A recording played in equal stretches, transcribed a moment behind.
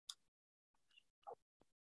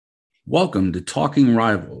Welcome to Talking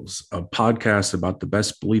Rivals, a podcast about the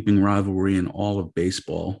best bleeping rivalry in all of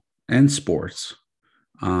baseball and sports.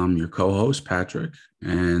 I'm your co-host, Patrick,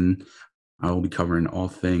 and I will be covering all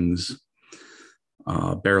things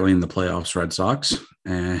barely in the playoffs Red Sox.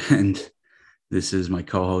 And this is my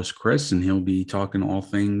co-host, Chris, and he'll be talking all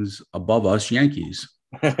things above us Yankees.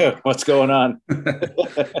 What's going on?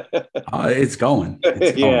 It's going.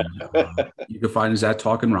 It's Yeah. going. You can find us at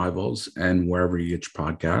Talking Rivals and wherever you get your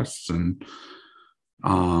podcasts. And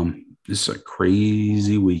this is a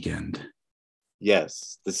crazy weekend.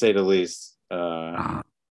 Yes, to say the least. And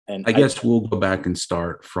I guess we'll go back and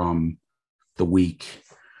start from the week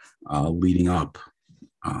leading up.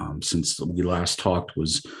 Since we last talked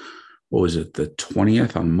was, what was it, the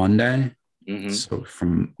 20th on Monday? Mm-hmm. So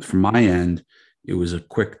from my end, it was a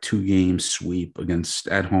quick 2-game sweep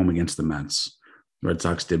at home against the Mets. Red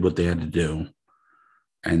Sox did what they had to do,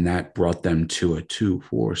 and that brought them to a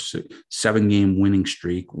 7-game winning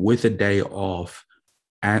streak with a day off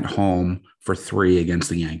at home for 3 against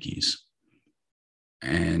the Yankees.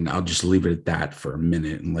 And I'll just leave it at that for a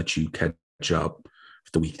minute and let you catch up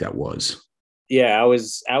the week that was. Yeah, I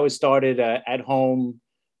was started at home,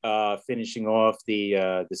 finishing off the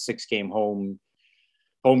 6-game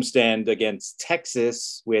homestand against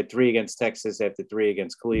Texas. We had 3 against Texas after 3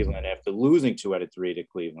 against Cleveland after losing 2 out of 3 to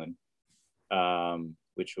Cleveland,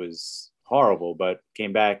 which was horrible, but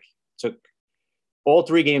came back, took all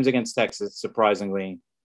 3 games against Texas, surprisingly.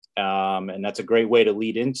 And that's a great way to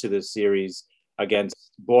lead into the series against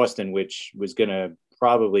Boston, which was going to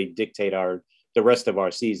probably dictate the rest of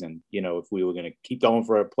our season, if we were going to keep going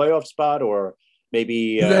for a playoff spot or maybe.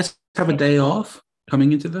 You guys have a day off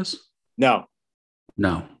coming into this? No.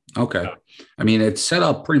 Okay. I mean, it's set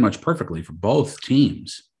up pretty much perfectly for both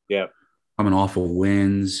teams. Yeah. Coming off of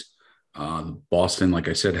wins. Boston, like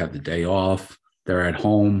I said, had the day off. They're at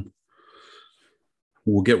home.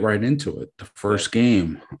 We'll get right into it. The first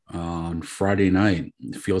game on Friday night,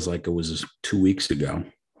 it feels like it was 2 weeks ago.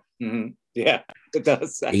 Mm-hmm. Yeah, it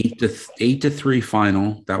does. 8-3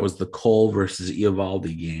 final. That was the Cole versus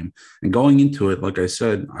Eovaldi game. And going into it, like I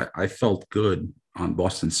said, I felt good on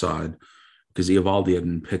Boston's side because Eovaldi had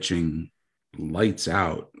been pitching lights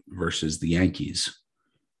out versus the Yankees.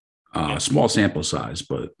 Small sample size,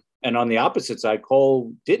 but. And on the opposite side,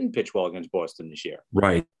 Cole didn't pitch well against Boston this year.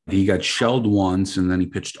 Right. He got shelled once, and then he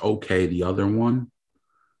pitched okay the other one.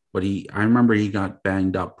 But I remember he got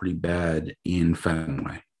banged up pretty bad in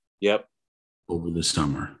Fenway. Yep. Over the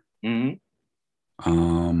summer. Mm-hmm.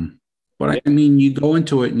 But I mean, you go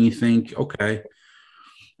into it and you think, okay,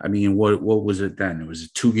 I mean, what was it then? It was a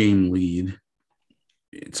 2-game lead.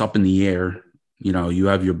 It's up in the air. You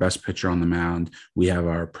have your best pitcher on the mound. We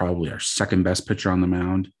have probably our second best pitcher on the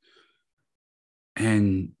mound.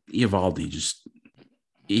 And Eovaldi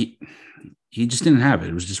he just didn't have it.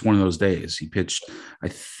 It was just one of those days. He pitched, I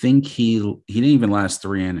think he didn't even last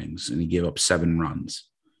 3 innings, and he gave up 7 runs.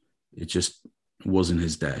 It just wasn't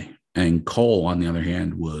his day. And Cole, on the other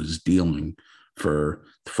hand, was dealing for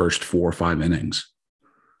the first 4 or 5 innings.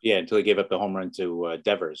 Yeah, until he gave up the home run to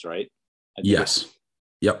Devers, right? Yes.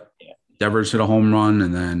 Yep. Yeah. Devers hit a home run,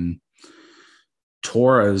 and then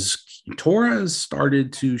Torres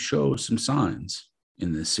started to show some signs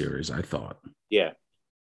in this series, I thought. Yeah.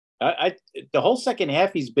 The whole second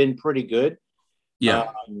half, he's been pretty good.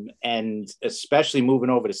 Yeah. And especially moving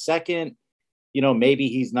over to second, maybe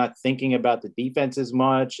he's not thinking about the defense as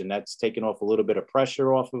much, and that's taken off a little bit of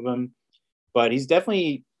pressure off of him. But he's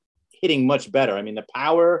definitely hitting much better. I mean,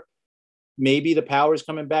 maybe the power is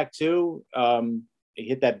coming back too. He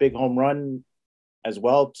hit that big home run as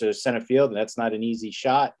well to center field, and that's not an easy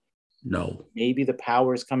shot. No. Maybe the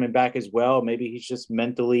power is coming back as well. Maybe he's just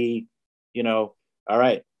mentally, all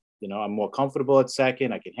right, I'm more comfortable at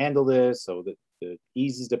second. I can handle this. So that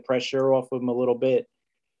eases the pressure off of him a little bit.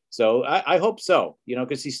 So I hope so,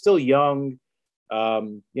 because he's still young. I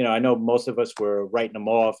know most of us were writing him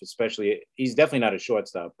off, especially he's definitely not a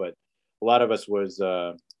shortstop, but a lot of us we're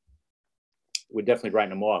definitely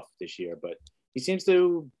writing him off this year. But he seems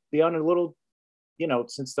to be on a little,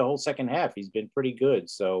 since the whole second half, he's been pretty good.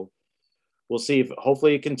 So we'll see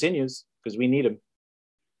hopefully it continues because we need him.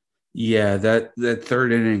 Yeah, that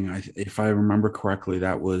third inning, if I remember correctly,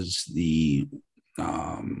 that was the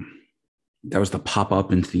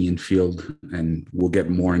pop-up into the infield, and we'll get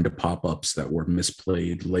more into pop-ups that were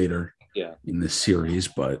misplayed later in this series.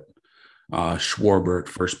 But Schwarber at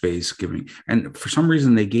first base and for some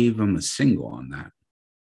reason they gave him a single on that.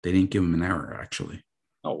 They didn't give him an error, actually.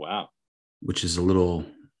 Oh, wow. Which is a little...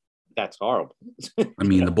 That's horrible. I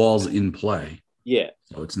mean, the ball's in play. Yeah.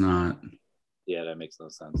 So it's not... Yeah, that makes no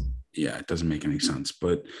sense. Yeah, it doesn't make any sense.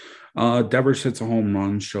 But Devers hits a home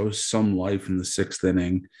run, shows some life in the sixth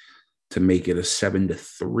inning to make it a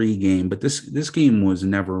 7-3 game. But this game was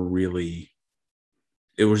never really.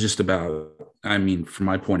 It was just about. I mean, from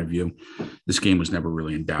my point of view, this game was never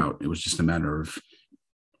really in doubt. It was just a matter of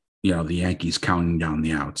the Yankees counting down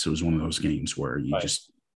the outs. It was one of those games where you Right.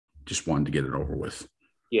 just wanted to get it over with.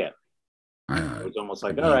 Yeah. It was almost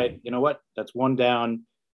like, I mean, all right, you know what? That's one down.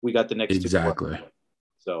 We got the next exactly. 2.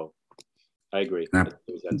 So I agree. That,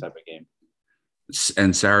 It was that type of game.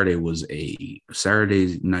 and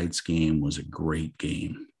Saturday night's game was a great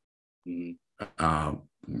game. Mm-hmm.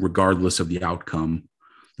 Regardless of the outcome,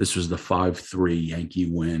 this was the 5-3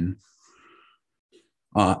 Yankee win.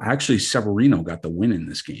 Actually, Severino got the win in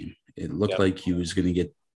this game. It looked like he was going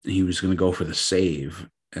to go for the save,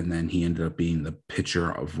 and then he ended up being the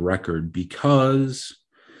pitcher of record because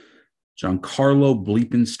Giancarlo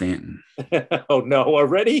bleeping Stanton. Oh no,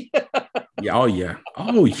 already? Yeah. Oh yeah.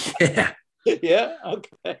 Oh yeah. Yeah.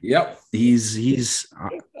 Okay. Yep. He's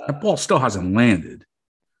that ball still hasn't landed.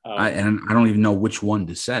 And I don't even know which one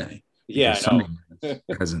to say. Yeah, Sunday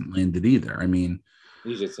hasn't landed either. I mean,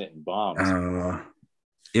 he's just hitting bombs.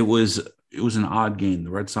 It was an odd game.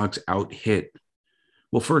 The Red Sox out hit.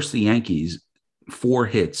 Well, first the Yankees, 4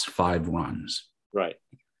 hits, 5 runs. Right.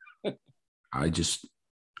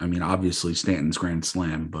 I mean, obviously Stanton's grand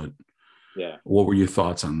slam, but yeah. What were your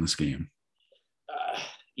thoughts on this game?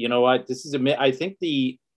 You know what? I think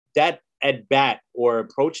that at bat or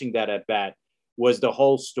approaching that at bat was the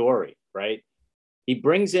whole story, right? He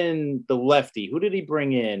brings in the lefty. Who did he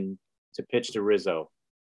bring in to pitch to Rizzo?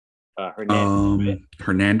 Hernandez. Right?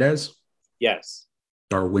 Hernandez? Yes.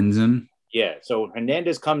 Darwinzon? Yeah. So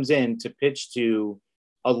Hernandez comes in to pitch to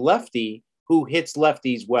a lefty who hits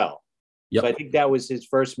lefties well. Yep. So I think that was his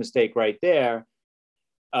first mistake right there.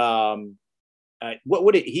 What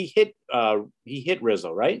would he hit? He hit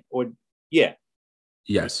Rizzo, right? Or yeah.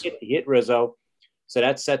 Yes. He hit Rizzo. So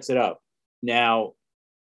that sets it up. Now,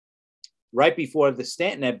 right before the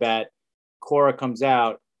Stanton at bat, Cora comes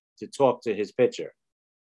out to talk to his pitcher.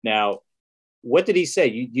 Now, what did he say?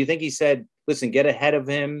 You think he said, "Listen, get ahead of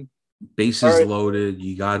him. Bases loaded.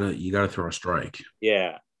 You gotta throw a strike."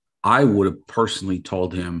 Yeah. I would have personally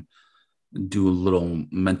told him do a little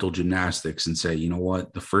mental gymnastics and say, you know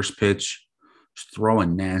what, the first pitch, just throw a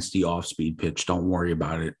nasty off-speed pitch. Don't worry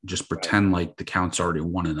about it. Just pretend like the count's already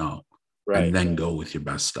 1-0, and then go with your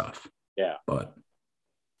best stuff. Yeah. But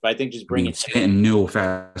I think just bring it. Stanton knew a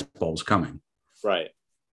fastball was coming. Right.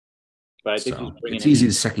 But I think it's easy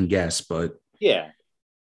to second guess, but yeah,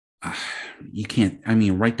 you can't. I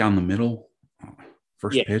mean, right down the middle,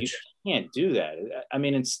 first pitch. You can't do that. I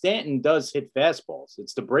mean, and Stanton does hit fastballs.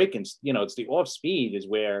 It's the break and it's the off speed is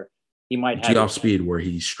where he might have the off speed where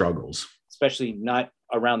he struggles, especially not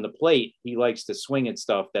around the plate. He likes to swing at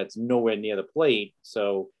stuff that's nowhere near the plate.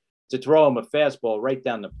 So to throw him a fastball right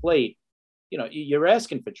down the plate, you're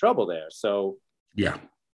asking for trouble there. So yeah,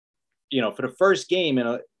 for the first game,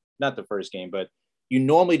 not the first game, but you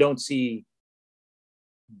normally don't see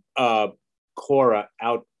Cora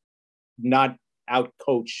not out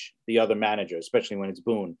coach the other manager, especially when it's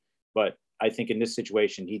Boone. But I think in this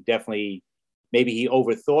situation, he definitely, maybe he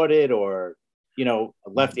overthought it, or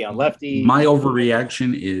lefty on lefty. My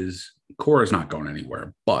overreaction is Cora's not going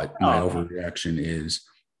anywhere, but my overreaction is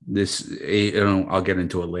this. I'll get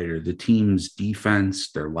into it later. The team's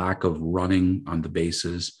defense, their lack of running on the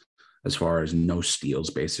bases, as far as no steals,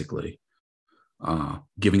 basically,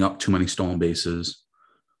 giving up too many stolen bases.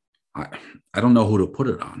 I don't know who to put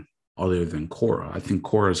it on other than Cora. I think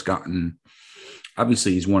Cora's gotten,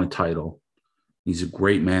 obviously he's won a title. He's a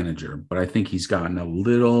great manager, but I think he's gotten a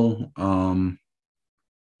little,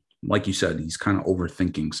 like you said, he's kind of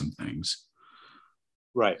overthinking some things.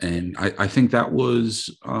 Right. And I think that was,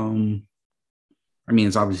 it's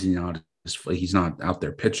obviously he's not out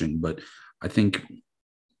there pitching, but I think,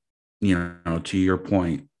 to your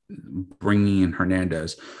point, bringing in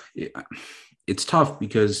Hernandez, it's tough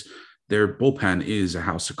because their bullpen is a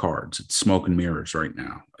house of cards. It's smoke and mirrors right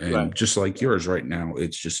now. And just like yours right now,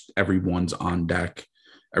 it's just everyone's on deck.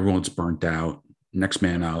 Everyone's burnt out. Next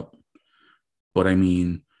man up. But I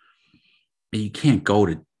mean, you can't go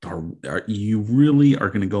to you really are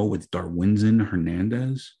going to go with Darwinzon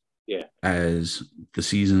Hernandez? Yeah. As the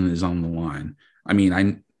season is on the line. I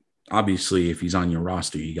mean, obviously, if he's on your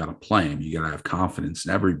roster, you got to play him. You got to have confidence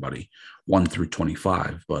in everybody, 1 through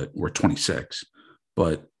 25, but we're 26.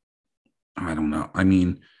 But I don't know. I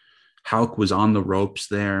mean, Houck was on the ropes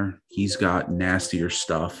there. He's got nastier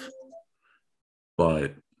stuff.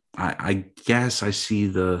 But I guess I see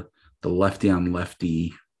the lefty on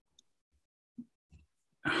lefty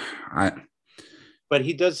But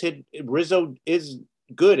he does hit. Rizzo is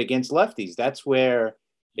good against lefties. That's where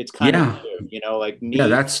it's kind of yeah, weird, like yeah. me.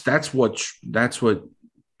 That's what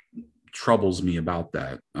troubles me about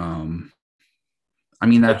that. I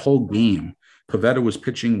mean, that whole game, Pivetta was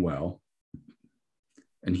pitching well,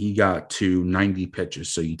 and he got to 90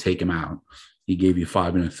 pitches. So you take him out. He gave you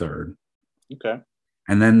 5 1/3. Okay.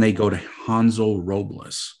 And then they go to Hansel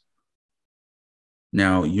Robles.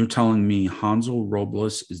 Now, you're telling me Hansel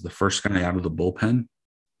Robles is the first guy out of the bullpen?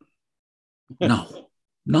 No,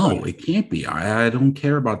 no, it can't be. I don't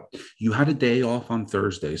care about you had a day off on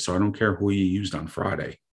Thursday, so I don't care who you used on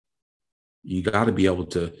Friday. You got to be able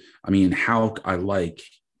to. I mean, Hauk, I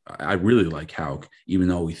really like Hauk, even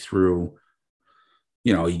though he threw,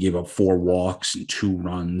 he gave up 4 walks and 2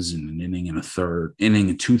 runs in an inning and a third, inning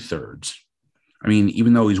and 2/3. I mean,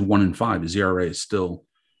 even though he's 1-5, his ERA is still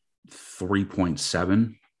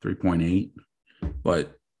 3.7, 3.8.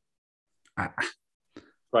 But I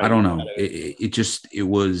don't know. It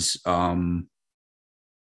was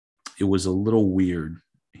a little weird,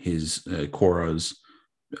 his Cora's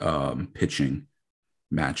pitching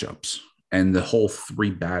matchups and the whole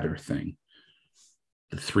 3-batter thing,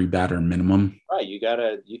 the 3-batter minimum. Right. You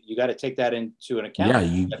gotta take that into an account. Yeah,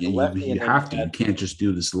 you have to. You can't just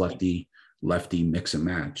do this lefty mix and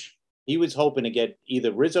match. He was hoping to get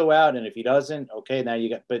either Rizzo out, and if he doesn't, okay, now you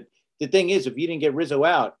got. But the thing is, if you didn't get Rizzo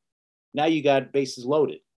out, now you got bases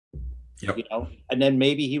loaded. Yep. And then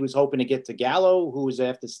maybe he was hoping to get to Gallo, who was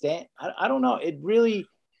after Stan. I don't know. It really.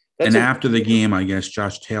 And after the game, I guess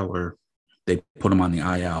Josh Taylor, they put him on the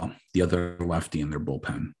IL, the other lefty in their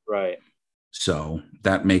bullpen. Right. So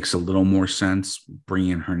that makes a little more sense,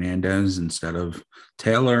 bringing in Hernandez instead of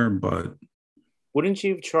Taylor. But wouldn't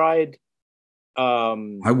you have tried?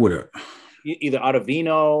 I would have either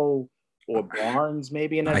Ottavino or Barnes,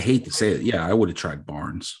 maybe. I hate to say it. Yeah, I would have tried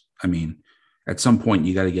Barnes. I mean, at some point,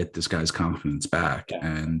 you got to get this guy's confidence back,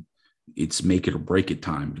 and it's make it or break it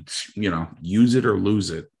time. It's use it or lose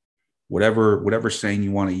it. Whatever saying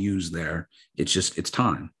you want to use there, it's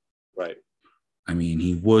time. Right. I mean,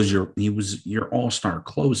 he was your all-star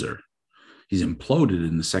closer. He's imploded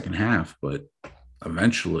in the second half, but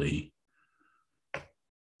eventually,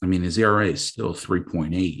 I mean, his ERA is still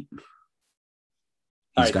 3.8.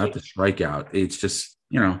 He's got the strikeout. It's just,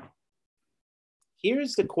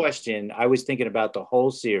 Here's the question. I was thinking about the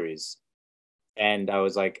whole series, and I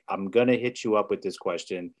was like, I'm going to hit you up with this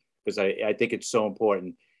question because I think it's so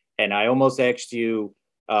important. And I almost asked you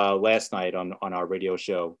last night on our radio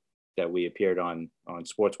show that we appeared on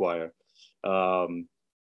SportsWire. Do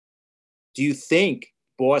you think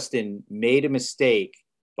Boston made a mistake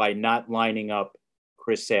by not lining up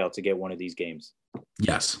Chris Sale to get one of these games?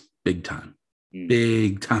 Yes, big time.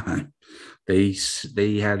 Big time. They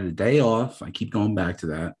had a day off. I keep going back to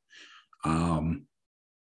that.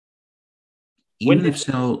 Even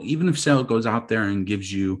if Sale goes out there and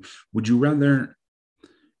gives you, would you rather?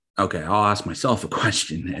 Okay, I'll ask myself a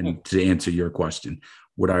question, and to answer your question,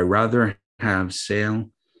 would I rather have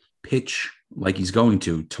Sale pitch like he's going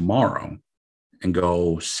to tomorrow and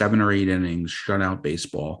go 7 or 8 innings, shutout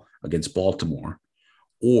baseball against Baltimore,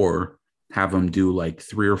 or have him do like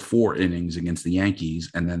 3 or 4 innings against the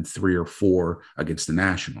Yankees and then 3 or 4 against the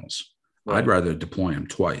Nationals? Right. I'd rather deploy him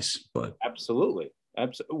twice, but absolutely.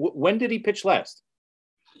 When did he pitch last?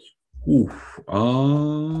 It's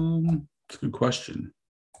a good question.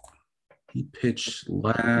 He pitched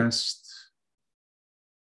last.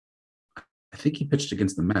 I think he pitched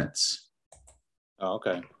against the Mets. Oh,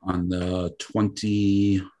 okay. On the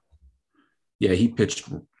 20. Yeah, he pitched.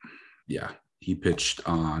 Yeah, he pitched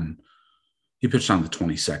on the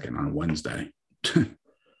 22nd on Wednesday.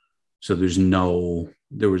 So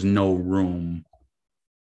there was no room.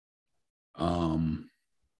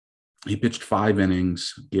 He pitched 5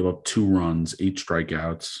 innings, gave up 2 runs, 8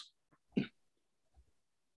 strikeouts.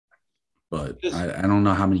 But I don't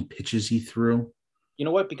know how many pitches he threw. You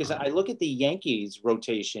know what? Because I look at the Yankees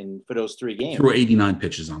rotation for those 3 games. He threw 89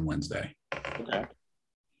 pitches on Wednesday. Okay.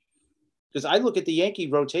 Because I look at the Yankee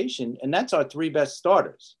rotation, and that's our 3 best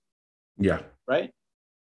starters. Yeah. Right?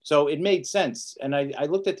 So it made sense. And I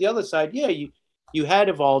looked at the other side. Yeah, you had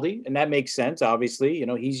Eovaldi, and that makes sense, obviously.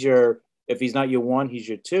 If he's not your 1, he's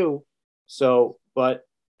your 2. So, but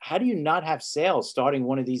how do you not have Sale starting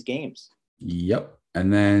one of these games? Yep.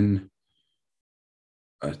 And then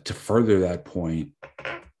to further that point,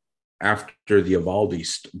 during the Eovaldi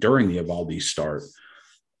start,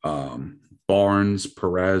 Barnes,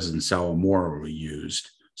 Perez, and Sawamura were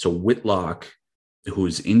used. So Whitlock, who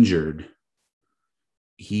is injured,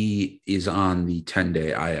 he is on the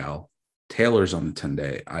 10-day IL. Taylor's on the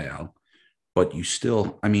 10-day IL. but you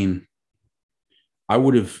still, I mean, I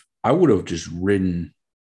would have just ridden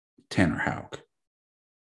Tanner Houck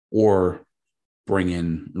or bring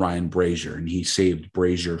in Ryan Brazier, and he saved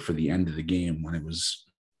Brazier for the end of the game when it was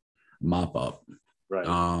mop up.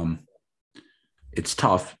 Right. It's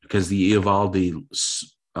tough because the Eovaldi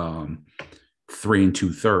 3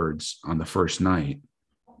 2/3 on the first night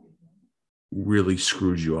really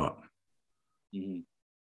screwed you up. Mm-hmm.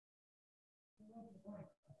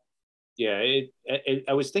 Yeah,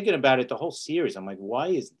 I was thinking about it the whole series. I'm like, why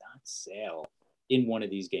is not Sale in one of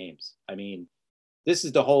these games? I mean, this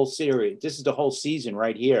is the whole series. This is the whole season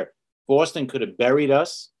right here. Boston could have buried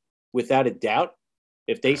us without a doubt.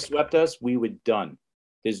 If they swept us, we were done.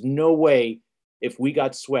 There's no way if we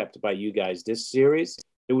got swept by you guys this series,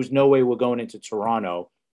 there was no way we're going into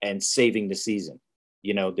Toronto and saving the season.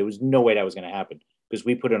 You know, there was no way that was going to happen because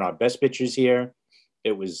we put in our best pitchers here.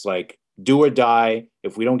 It was like do or die.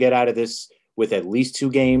 If we don't get out of this with at least 2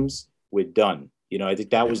 games, we're done. You know, I think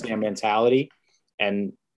that was their mentality.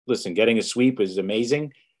 And listen, getting a sweep is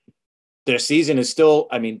amazing. Their season is still,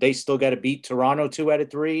 I mean, they still got to beat Toronto 2 out of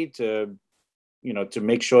 3 to, you know, to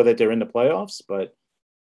make sure that they're in the playoffs. But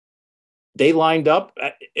they lined up,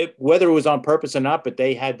 whether it was on purpose or not, but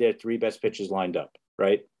they had their 3 best pitchers lined up,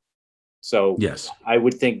 right? So Yes, I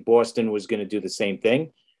would think Boston was going to do the same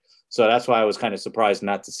thing. So that's why I was kind of surprised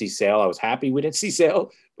not to see Sale. I was happy we didn't see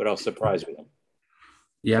Sale, but I was surprised with him.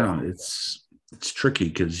 yeah, it's tricky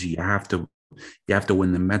because you have to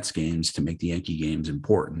win the Mets games to make the Yankee games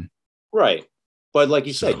important. Right. But like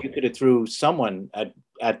you said, you could have threw someone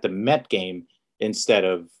at the Met game instead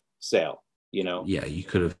of Sale, you know? Yeah, you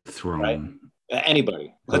could have thrown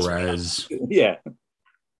anybody. Perez. Yeah.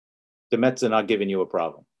 The Mets are not giving you a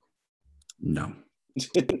problem. No.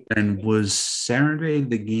 And was Saturday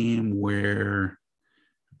the game where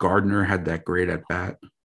Gardner had that great at bat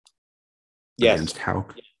against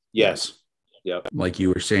Houck? Yes. Yep. Like you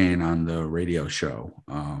were saying on the radio show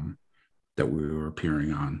that we were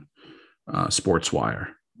appearing on, SportsWire.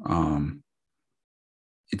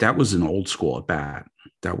 That was an old school at bat.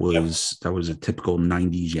 That was a typical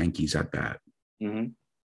 90s Yankees at bat. Mm-hmm.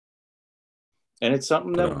 And it's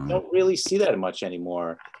something that we don't really see that much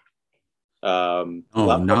anymore. Not in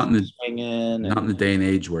the day and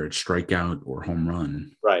age where it's strikeout or home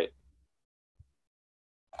run. Right.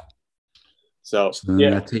 So then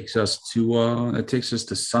that takes us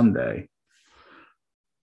to Sunday.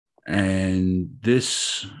 And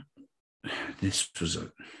this was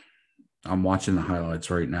I'm watching the highlights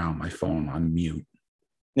right now on my phone on mute.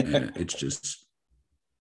 And it's just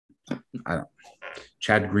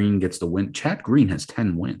Chad Green gets the win. Chad Green has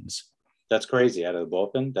 10 wins. That's crazy out of the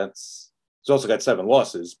bullpen. He's also got 7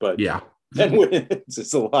 losses, but 10 wins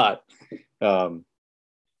is a lot.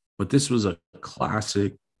 But this was a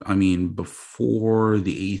classic. I mean, before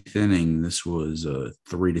the 8th inning, this was a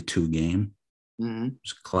 3-2 game. Mm-hmm. It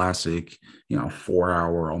was a classic,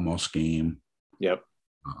 4-hour almost game. Yep.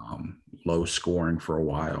 Low scoring for a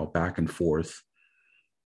while, back and forth.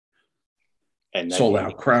 And sold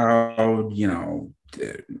out crowd,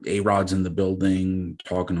 A-Rod's in the building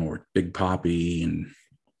talking to Big Papi,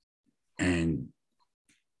 and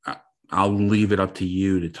I'll leave it up to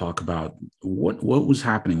you to talk about what was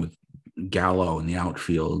happening with Gallo in the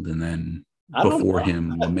outfield, and then before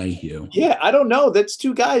him, LeMahieu. Yeah, I don't know. That's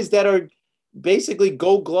 2 guys that are basically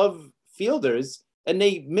Gold Glove fielders, and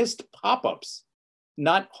they missed pop-ups.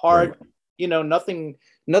 Not hard, right.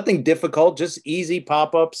 Nothing difficult, just easy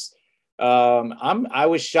pop-ups. I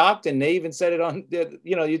was shocked, and they even said it on.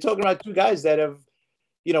 You're talking about 2 guys that have,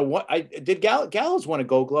 Gallo's won a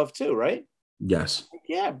Gold Glove too, right? Yes.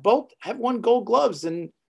 Yeah, both have won Gold Gloves,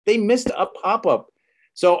 and they missed a pop-up.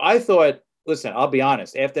 So I thought, listen, I'll be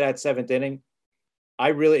honest. After that 7th inning,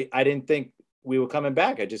 I didn't think we were coming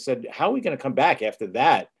back. I just said, how are we going to come back after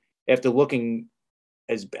that? After looking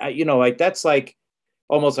as, that's like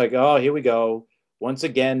almost like, oh, here we go. Once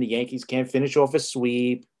again, the Yankees can't finish off a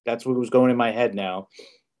sweep. That's what was going in my head now.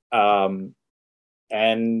 And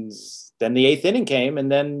then the 8th inning came,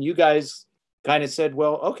 and then you guys kind of said,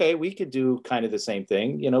 well, okay, we could do kind of the same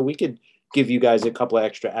thing. We could give you guys a couple of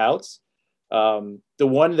extra outs. The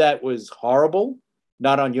one that was horrible,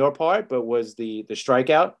 not on your part, but was the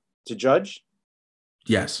strikeout to Judge.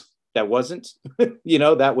 Yes. That wasn't,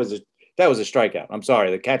 that was a strikeout. I'm sorry.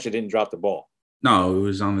 The catcher didn't drop the ball. No, it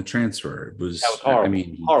was on the transfer. That was horrible. I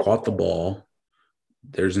mean, he caught the ball.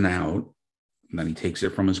 There's an out. And then he takes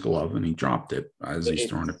it from his glove and he dropped it as he's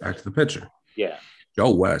throwing it back to the pitcher. Yeah. Joe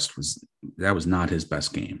West was not his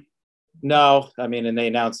best game. No, I mean, and they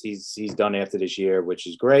announced he's done after this year, which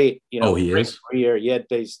is great. He is? Year. Yeah,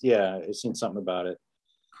 I've seen something about it.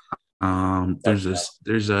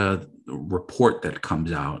 There's a report that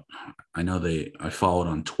comes out. I know I follow it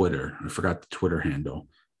on Twitter. I forgot the Twitter handle,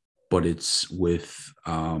 but it's with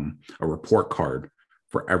a report card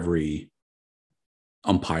for every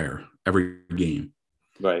umpire, every game.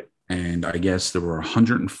 Right. And I guess there were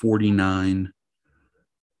 149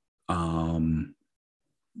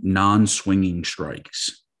 non-swinging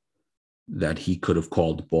strikes that he could have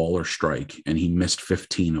called ball or strike, and he missed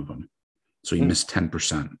 15 of them. So he missed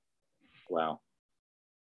 10%. Wow.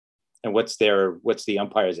 And what's the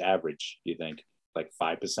umpire's average, do you think? Like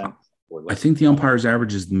 5% or less? I think the umpire's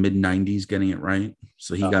average is the mid 90s getting it right.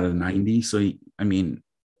 So he got a 90. So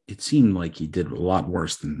it seemed like he did a lot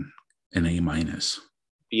worse than an A minus.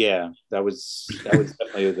 Yeah, that was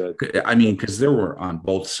definitely because there were on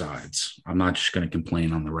both sides. I'm not just going to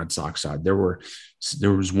complain on the Red Sox side. There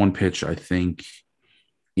was one pitch, I think,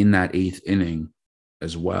 in that 8th inning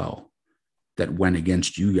as well that went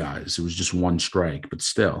against you guys. It was just one strike, but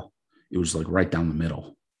still, it was like right down the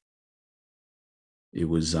middle. It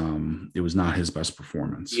was not his best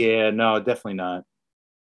performance. Yeah, no, definitely not.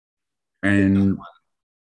 And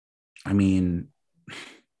I mean,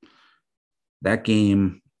 that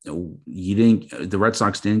game, the Red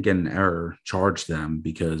Sox didn't get an error charged them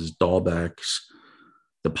because the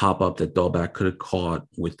pop-up that Dahlbeck could have caught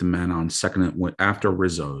with the men on second after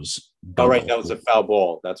Rizzo's double. Oh, right, that was a foul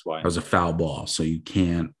ball. That's why. That was a foul ball, so you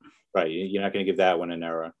can't. Right, you're not going to give that one an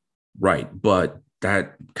error. Right, but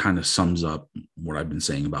that kind of sums up what I've been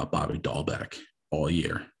saying about Bobby Dahlbeck all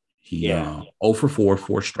year. He 0 for 4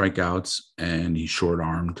 strikeouts, and he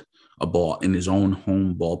short-armed a ball in his own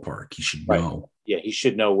home ballpark. He should know. Yeah, he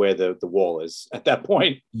should know where the wall is at that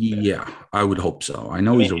point. Yeah, I would hope so. I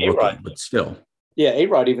know he's a rookie, but still. Yeah,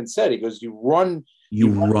 A-Rod even said, he goes, you run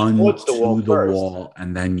towards the wall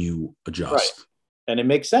and then you adjust. Right. And it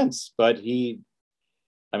makes sense, but he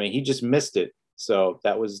just missed it. So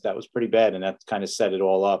that was pretty bad, and that kind of set it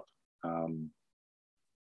all up.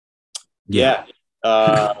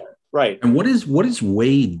 Right. And what is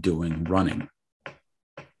Wade doing running?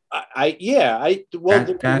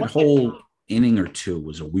 That whole inning or two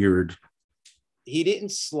was a weird. He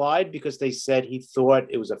didn't slide because they said he thought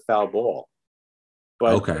it was a foul ball.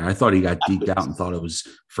 But okay, I thought he got deked out and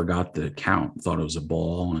forgot the count, thought it was a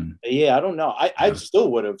ball. And yeah, I don't know. I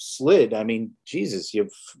still would have slid. I mean, Jesus,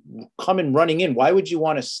 you've coming running in. Why would you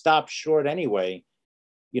want to stop short anyway?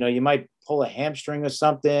 You might pull a hamstring or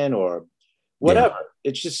something or whatever. Yeah.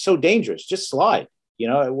 It's just so dangerous. Just slide.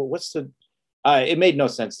 What's the? It made no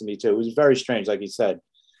sense to me too. It was very strange, like you said.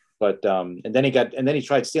 But and then he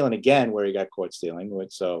tried stealing again, where he got caught stealing.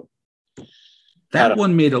 So that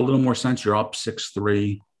one made a little more sense. You're up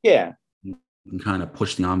 6-3. Yeah, you can kind of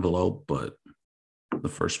push the envelope, but the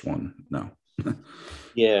first one, no.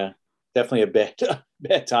 Yeah, definitely a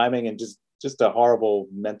bad timing and just a horrible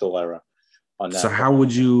mental error on that. So how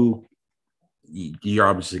would you're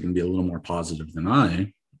obviously going to be a little more positive than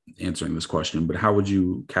I answering this question, but how would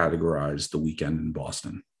you categorize the weekend in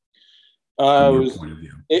Boston? From your point of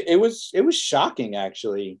view? It was shocking,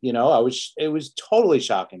 actually. It was totally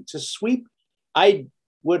shocking to sweep. I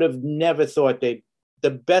would have never thought the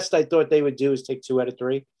best I thought they would do is take 2 out of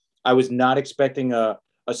 3. I was not expecting a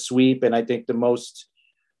sweep, and I think the most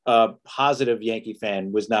positive Yankee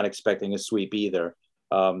fan was not expecting a sweep either.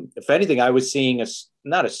 If anything, I was seeing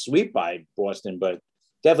not a sweep by Boston, but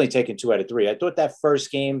definitely taking 2 out of 3. I thought the first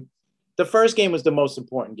game was the most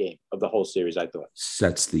important game of the whole series. I thought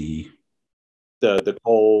sets the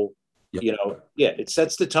whole, yep. It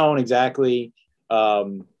sets the tone exactly.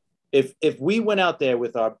 If we went out there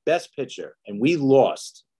with our best pitcher and we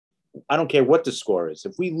lost, I don't care what the score is.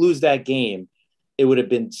 If we lose that game, it would have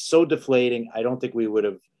been so deflating. I don't think we would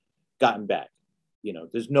have gotten back.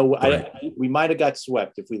 There's no right. We might have got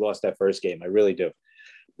swept if we lost that first game. I really do.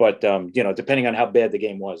 But, depending on how bad the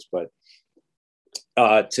game was. But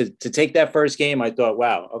to take that first game, I thought,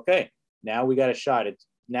 wow, okay, now we got a shot.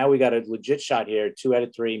 Now we got a legit shot here, 2 out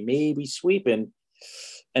of 3, maybe sweeping.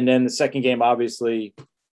 And then the second game, obviously,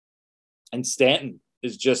 and Stanton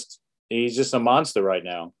he's just a monster right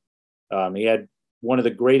now. He had one of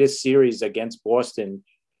the greatest series against Boston.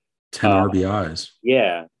 10 RBIs.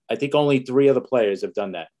 Yeah. I think only 3 other players have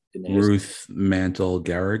done that. Ruth, Mantle,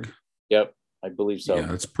 Gehrig. Yep. I believe so. Yeah,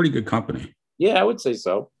 that's pretty good company. Yeah, I would say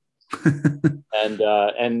so.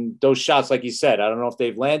 And those shots, like you said, I don't know if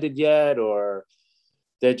they've landed yet or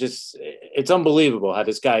they're just, it's unbelievable how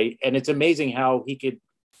this guy, and it's amazing how he could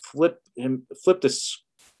flip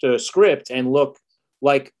the script and look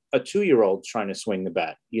like a 2-year-old trying to swing the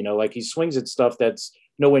bat. Like he swings at stuff that's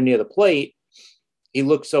nowhere near the plate. He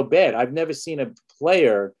looks so bad. I've never seen a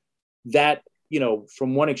player that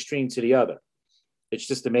from one extreme to the other. It's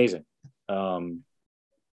just amazing. And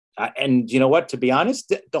you know what? To be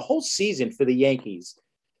honest, the whole season for the Yankees,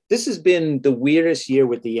 this has been the weirdest year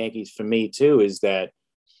with the Yankees for me too, is that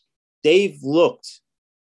they've looked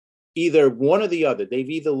either one or the other. They've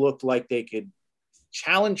either looked like they could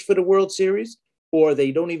challenge for the World Series, or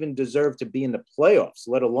they don't even deserve to be in the playoffs,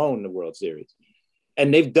 let alone the World Series.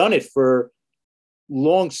 And they've done it for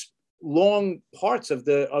long parts of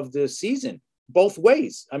the season, both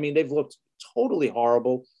ways. I mean, they've looked totally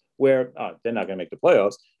horrible where they're not going to make the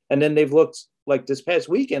playoffs. And then they've looked like this past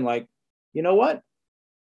weekend, like, you know what?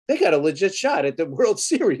 They got a legit shot at the World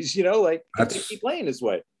Series, like if they keep playing this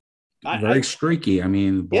way. Very streaky. I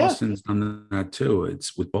mean, Yeah. Boston's done that too.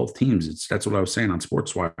 It's with both teams. That's what I was saying on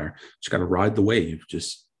SportsWire. Just got to ride the wave,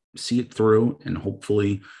 just see it through, and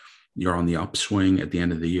hopefully you're on the upswing at the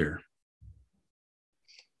end of the year.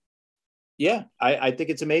 Yeah, I think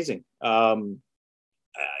it's amazing. I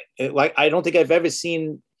don't think I've ever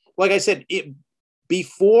seen, like I said,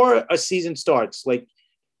 before a season starts, like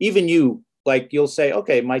even you, like you'll say,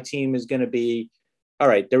 okay, my team is going to be, all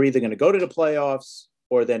right, they're either going to go to the playoffs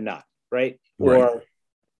or they're not, right? Or,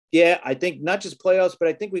 yeah, I think not just playoffs, but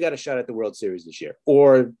I think we got a shot at the World Series this year.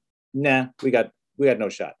 Or, nah, we got no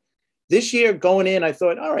shot. This year going in, I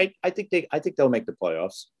thought, all right, I think they'll make the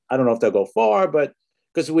playoffs. I don't know if they'll go far, but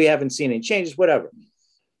because we haven't seen any changes, whatever.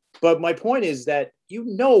 But my point is that you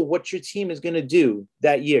know what your team is going to do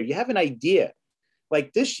that year. You have an idea.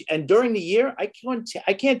 Like this, and during the year, I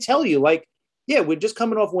can't tell you, like, yeah, we're just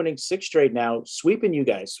coming off winning 6 straight now, sweeping you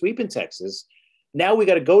guys, sweeping Texas. Now we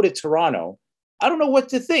got to go to Toronto. I don't know what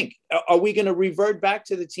to think. Are we going to revert back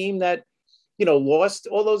to the team that, lost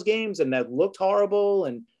all those games and that looked horrible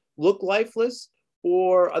and looked lifeless?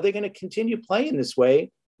 Or are they going to continue playing this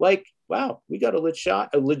way? Like, wow, we got a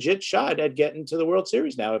legit shot at getting to the World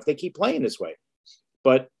Series now if they keep playing this way.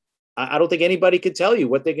 But I don't think anybody could tell you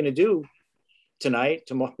what they're going to do tonight,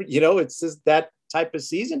 tomorrow. It's just that type of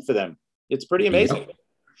season for them. It's pretty amazing. Yep.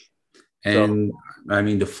 And I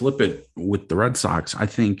mean, to flip it with the Red Sox, I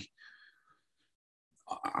think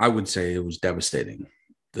I would say it was devastating,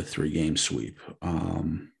 the 3-game sweep.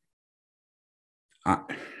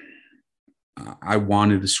 I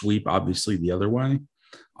wanted a sweep, obviously, the other way.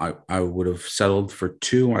 I would have settled for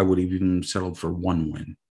 2. I would have even settled for 1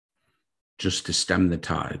 win just to stem the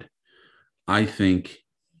tide. I think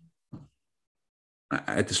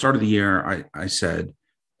at the start of the year, I said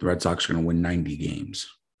the Red Sox are going to win 90 games.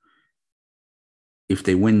 If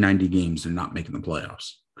they win 90 games, they're not making the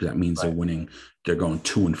playoffs, because that means they're going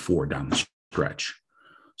 2-4 down the stretch.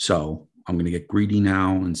 So I'm going to get greedy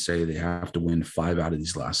now and say they have to win 5 out of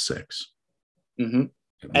these last 6. Mm-hmm.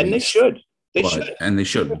 And they should. And they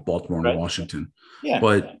should, Baltimore and Washington. Yeah.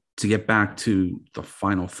 But to get back to the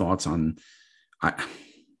final thoughts on, I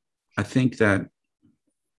think that,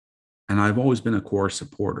 and I've always been a Cora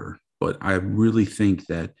supporter, but I really think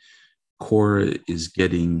that Cora is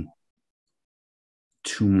getting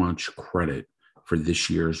too much credit for this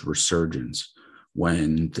year's resurgence,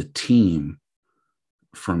 when the team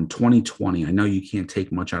from 2020, I know you can't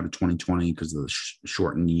take much out of 2020 because of the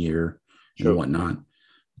shortened year and whatnot,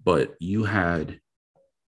 but you had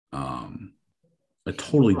a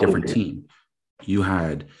totally different team. You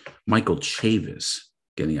had Michael Chavis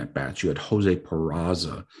getting at bats. You had Jose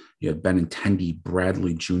Peraza. You had Benintendi,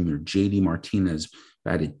 Bradley Jr., JD Martinez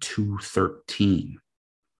batted .213.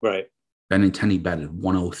 Right. Benintendi batted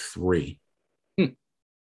 103.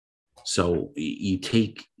 So you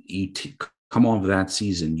come off of that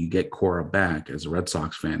season, you get Cora back as a Red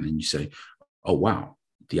Sox fan, and you say, oh, wow.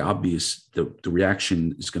 The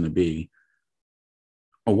reaction is going to be,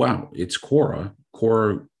 oh, wow, it's Cora.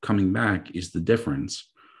 Cora coming back is the difference.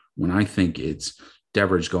 When I think it's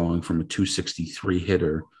Devers going from a 263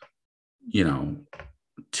 hitter,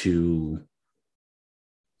 to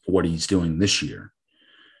what he's doing this year.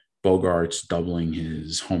 Bogart's doubling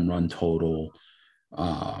his home run total.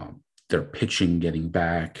 Their pitching getting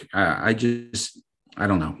back. I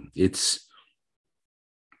don't know.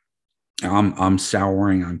 I'm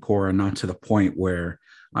souring on Cora, not to the point where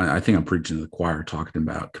I think I'm preaching to the choir,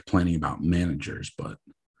 complaining about managers, but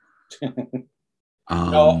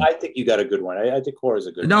no, I think you got a good one. I think Cora's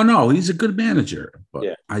a good one. No, he's a good manager, but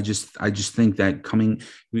yeah. I just think that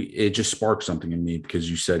it just sparked something in me, because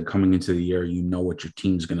you said coming into the year, you know what your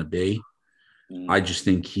team's going to be. I just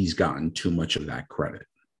think he's gotten too much of that credit.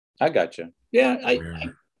 I gotcha. Yeah,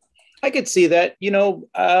 I could see that.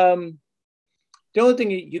 The only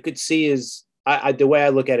thing you could see is the way I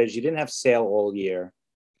look at it is you didn't have Sale all year,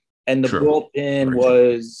 and the bullpen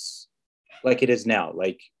was like it is now.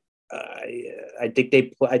 Like I think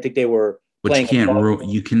they were But you can't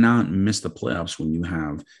you cannot miss the playoffs when you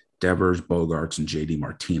have Devers, Bogarts, and JD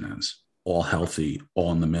Martinez all healthy,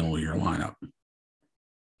 all in the middle of your lineup.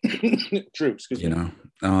 True, excuse me.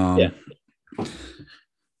 Yeah.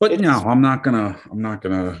 But no, I'm not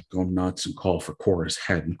gonna go nuts and call for Cora's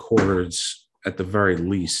head. And Cora's at the very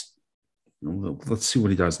least, let's see what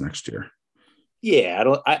he does next year. Yeah,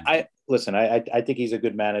 I listen. I think he's a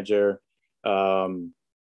good manager. I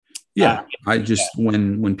just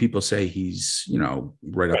when people say he's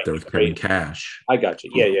right up there with Kevin Cash. I got you.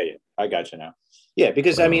 Yeah. I got you now. Yeah,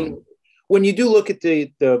 because I mean, when you do look at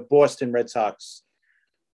the Boston Red Sox,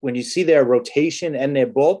 when you see their rotation and their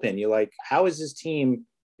bullpen, you're like, how is this team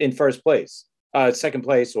in first place, second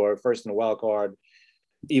place, or first in the wild card,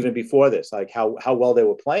 even before this? Like how well they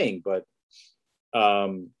were playing, but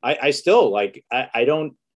I still like I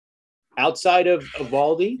don't outside of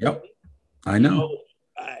Eovaldi. Yep, I know.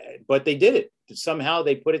 But they did it. Somehow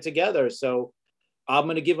they put it together. So I'm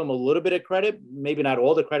going to give him a little bit of credit, maybe not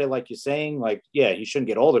all the credit, like you're saying. Like, yeah, he shouldn't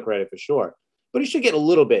get all the credit for sure, but he should get a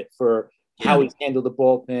little bit for how he's handled the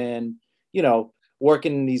bullpen,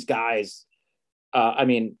 working these guys. I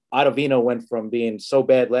mean, Ottavino went from being so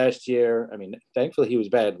bad last year. I mean, thankfully he was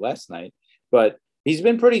bad last night, but he's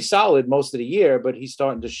been pretty solid most of the year, but he's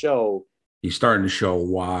starting to show. He's starting to show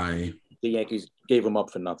why the Yankees gave him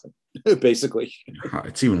up for nothing, basically.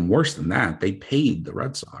 It's even worse than that. They paid the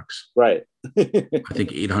Red Sox. Right. I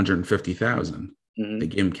think $850,000. Mm-hmm. They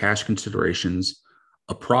gave him cash considerations,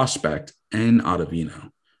 a prospect, and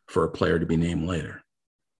Ottavino for a player to be named later.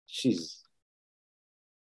 Jeez.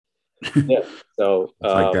 Yeah. So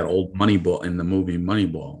it's like that old Moneyball in the movie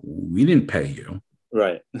Moneyball. We didn't pay you.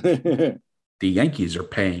 Right. The Yankees are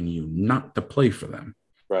paying you not to play for them.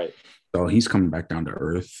 Right. So he's coming back down to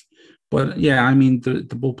earth. But yeah, I mean, the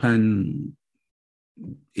bullpen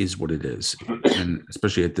is what it is. And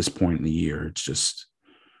especially at this point in the year, it's just.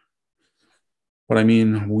 But I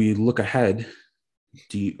mean, we look ahead.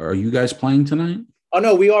 Are you guys playing tonight? Oh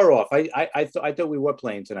no, we are off. I thought we were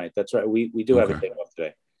playing tonight. That's right. We do have a day off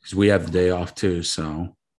today. Because we have the day off too.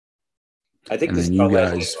 So I think. And then you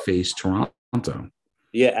guys face Toronto.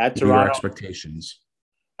 Yeah, at Toronto. What are your expectations?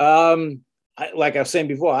 Like I was saying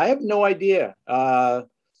before, I have no idea.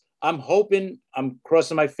 I'm hoping, I'm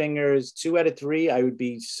crossing my fingers, 2 out of 3, I would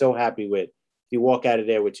be so happy with. If you walk out of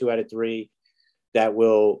there with 2 out of 3, that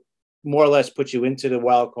will more or less put you into the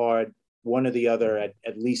wild card, one or the other at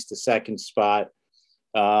least the second spot.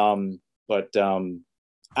 But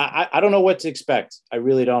I don't know what to expect. I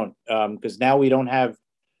really don't. Because now we don't have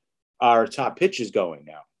our top pitchers going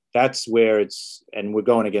now. That's where and we're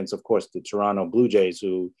going against, of course, the Toronto Blue Jays,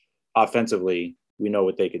 who offensively, we know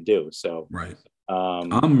what they could do. So, right.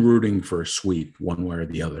 I'm rooting for a sweep one way or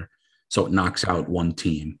the other. So it knocks out one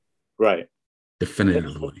team. Right.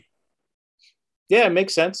 Definitively. Yeah, it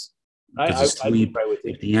makes sense.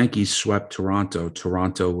 If the Yankees swept Toronto,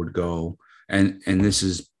 Toronto would go, and this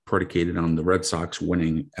is predicated on the Red Sox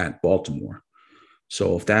winning at Baltimore.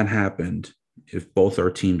 So if that happened, if both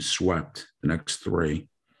our teams swept the next 3,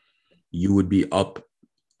 you would be up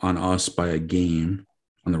on us by a game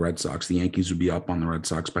on the Red Sox. The Yankees would be up on the Red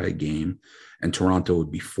Sox by a game, and Toronto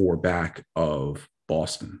would be 4 back of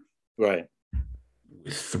Boston. Right.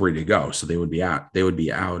 With 3 to go. So they would be out. They would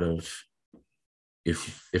be out of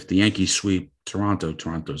if the Yankees sweep Toronto,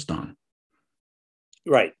 Toronto's done.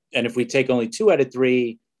 Right. And if we take only 2 out of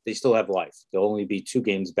 3, they still have life. They'll only be 2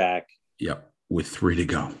 games back. Yep. With 3 to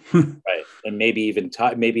go. Right. And maybe even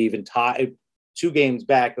tie 2 games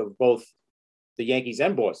back of both the Yankees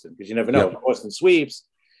and Boston, because you never know. If Boston sweeps,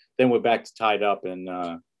 then we're back to tied up.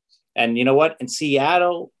 And you know what? And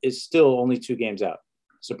Seattle is still only 2 games out.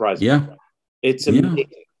 Surprisingly. Yeah. It's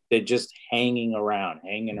amazing. They're just hanging around.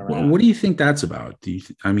 Well, what do you think that's about?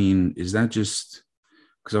 Is that just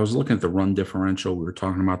because I was looking at the run differential? We were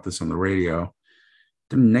talking about this on the radio.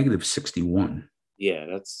 They're negative 61. Yeah,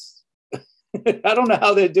 that's I don't know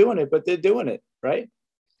how they're doing it, but they're doing it, right?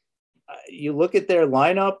 You look at their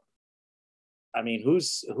lineup. I mean,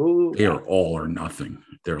 who? They are all or nothing.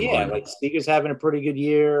 Like Seager's having a pretty good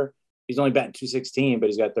year. He's only batting .216, but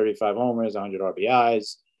he's got 35 homers, 100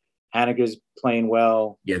 RBIs. Haneke's playing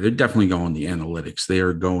well. Yeah, they're definitely going the analytics. They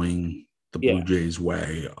are going the Blue Jays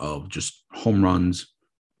way of just home runs,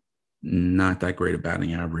 not that great a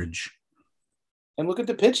batting average. And look at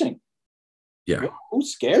the pitching. Yeah. Who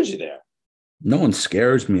scares you there? No one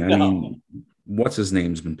scares me. I mean, what's his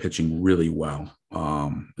name's been pitching really well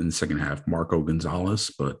in the second half, Marco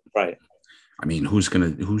Gonzalez. But right. I mean, who's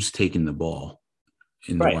taking the ball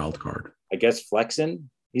in the wild card? I guess Flexen.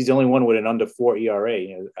 He's the only one with an under 4 ERA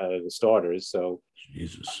out of the starters. So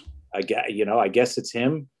Jesus. I guess it's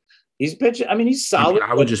him. He's pitching. I mean, he's solid.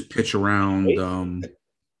 I would just pitch around. Right?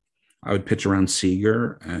 I would pitch around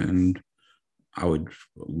Seager, and I would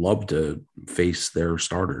love to face their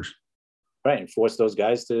starters. Right, and force those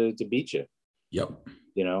guys to beat you. Yep.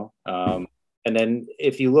 You know, and then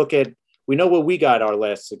if you look at, we know what we got our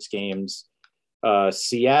last 6 games.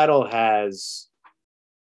 Seattle has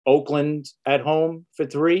Oakland at home for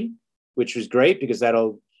 3, which was great because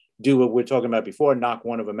that'll do what we're talking about before, knock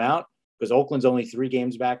one of them out, because Oakland's only 3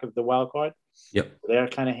 games back of the wild card. Yep. They're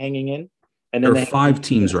kind of hanging in. And then there are 5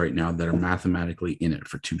 teams right now that are mathematically in it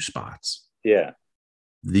for 2 spots. Yeah.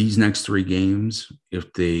 These next 3 games,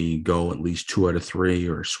 if they go at least 2 out of 3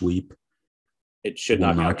 or sweep, it should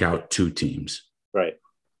knock out 2 teams. Right.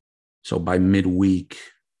 So by midweek,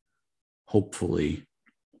 hopefully,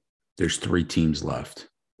 there's 3 teams left.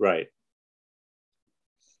 Right.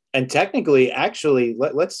 And technically, actually,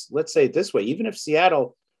 let's say it this way: even if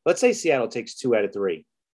Seattle, let's say Seattle takes 2 out of 3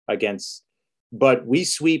 against, but we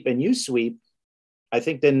sweep and you sweep, I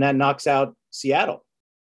think then that knocks out Seattle.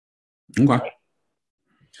 Okay. Right.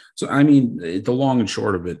 So, I mean, the long and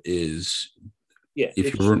short of it is,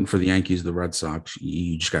 if you're rooting for the Yankees, the Red Sox,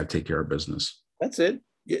 you just got to take care of business. That's it.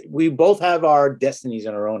 We both have our destinies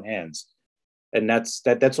in our own hands, and that's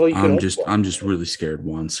all you can. I'm just really scared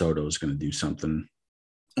Juan Soto is going to do something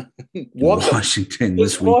in Washington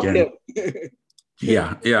this weekend.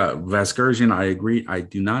 Yeah. Vasgersian, I agree. I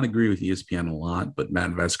do not agree with ESPN a lot, but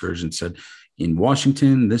Matt Vasgersian said in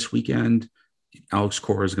Washington this weekend, Alex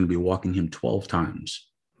Cora is going to be walking him 12 times.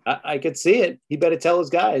 I could see it. He better tell his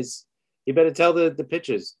guys. He better tell the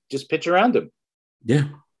pitchers. Just pitch around him. Yeah.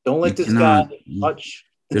 Don't let this guy touch.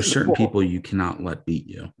 There's certain people you cannot let beat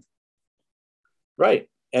you. Right.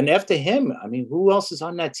 And after him, I mean, who else is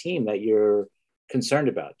on that team that you're concerned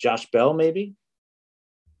about? Josh Bell, maybe?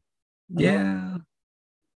 Yeah.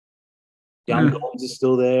 Young Gomes is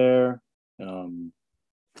still there. Yeah,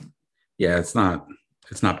 it's not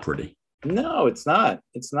pretty. No, it's not.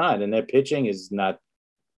 It's not. And their pitching is not.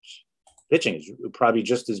 Pitching is probably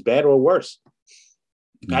just as bad or worse.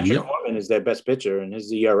 Patrick Norman is their best pitcher, and his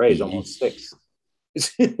ERA is almost 6.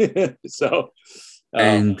 So,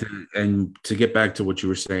 and to get back to what you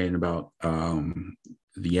were saying about the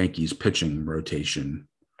Yankees pitching rotation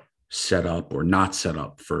set up or not set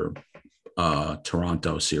up for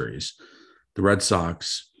Toronto series, the Red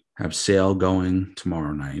Sox have Sale going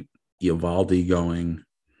tomorrow night, Eovaldi going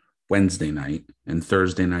Wednesday night, and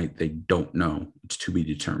Thursday night they don't know. It's to be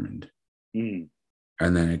determined. And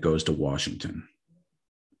then it goes to Washington.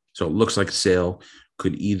 So it looks like Sale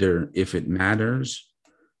could either, if it matters,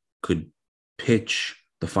 could pitch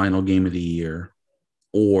the final game of the year,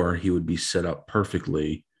 or he would be set up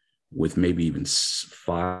perfectly with maybe even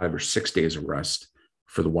 5 or 6 days of rest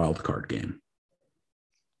for the wild card game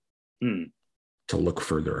to look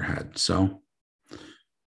further ahead. So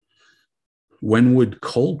when would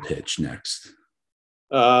Cole pitch next?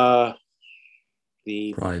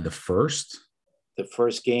 Probably the first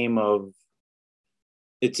game of,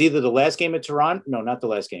 it's either the last game at Toronto. No, not the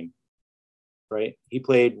last game. Right. He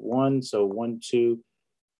played 1, 2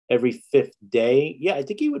 every 5th day. Yeah. I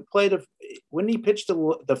think he would play wouldn't he pitch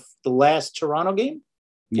the last Toronto game?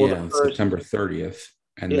 Yeah. September 30th.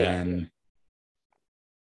 And then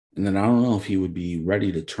I don't know if he would be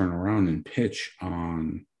ready to turn around and pitch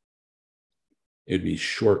on, it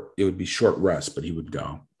would be short rest, but he would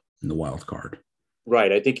go in the wild card.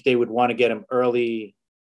 Right. I think they would want to get him early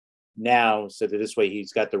now so that this way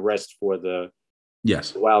he's got the rest for the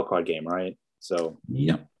wild card game, right? So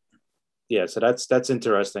so that's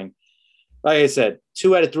interesting. Like I said,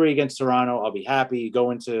 2 out of 3 against Toronto, I'll be happy.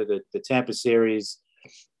 Go into the Tampa series,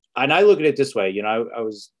 and I look at it this way. You know, I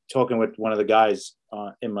was talking with one of the guys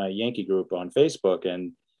in my Yankee group on Facebook,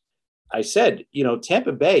 and I said, you know,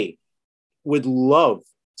 Tampa Bay would love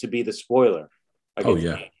to be the spoiler.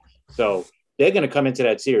 So they're going to come into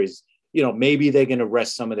that series. You know, maybe they're going to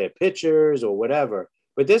rest some of their pitchers or whatever,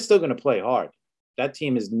 but they're still going to play hard. That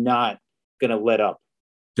team is not going to let up.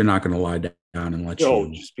 They're not going to lie down and let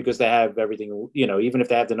you. Just because they have everything, you know, even if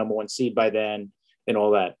they have the number 1 seed by then and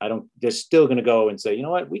all that, they're still going to go and say, you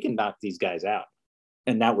know what, we can knock these guys out.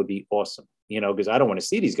 And that would be awesome, you know, because I don't want to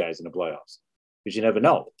see these guys in the playoffs because you never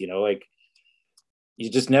know, you know, like you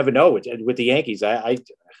just never know with the Yankees.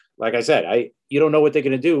 Like I said, you don't know what they're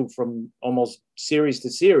going to do from almost series to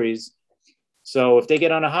series. So if they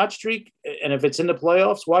get on a hot streak and if it's in the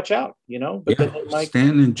playoffs, watch out, you know. But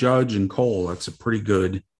Stanton, Judge, and Cole, that's a pretty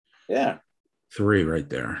good 3 right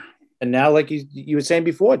there. And now, like you were saying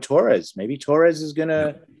before, Torres. Maybe Torres is going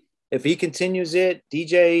to, if he continues it,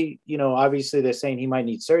 DJ, you know, obviously they're saying he might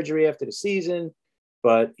need surgery after the season,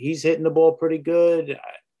 but he's hitting the ball pretty good.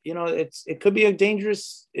 it could be a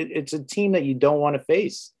dangerous. It's a team that you don't want to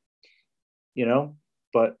face.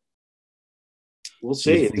 But we'll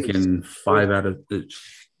So you're see. thinking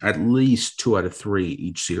at least 2 out of 3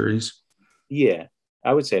 each series. Yeah,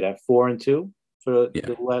 I would say that 4-2 for Yeah.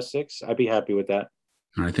 the last 6. I'd be happy with that.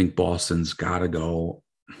 And I think Boston's got to go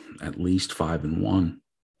at least 5-1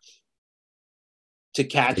 To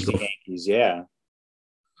catch the Yankees, yeah.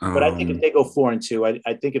 But I think if Um, they go 4-2,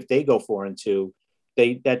 I think if they go 4-2,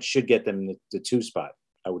 that should get them the 2 spot.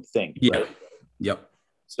 I would think. yeah. Right? Yep.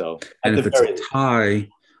 So And if it's a tie,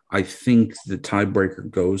 I think the tiebreaker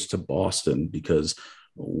goes to Boston because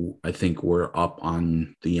I think we're up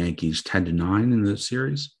on the Yankees 10-9 in the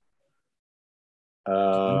series.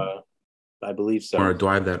 I believe so. Or do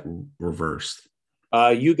I have that reversed?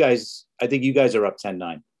 You guys, I think you guys are up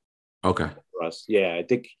 10-9. Okay. For us. Yeah,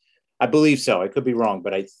 I believe so. I could be wrong,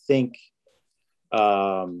 but I think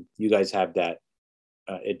you guys have that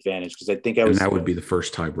advantage because I think that would be the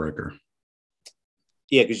first tiebreaker.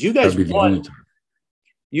 Yeah, because you guys won.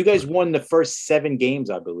 You guys won the first 7 games,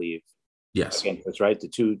 I believe. Yes, that's right. The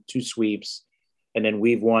two sweeps, and then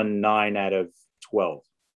we've won 9 out of 12.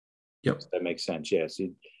 Yep, so that makes sense. Yeah, so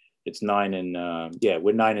it's 9 and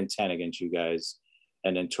we're 9-10 against you guys,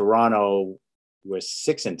 and then Toronto we're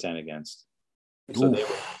 6-10 against.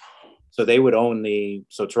 So they would own the.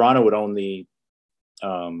 So Toronto would own the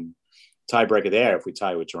tiebreaker there if we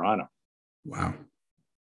tie with Toronto. Wow.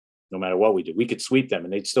 No matter what we do, we could sweep them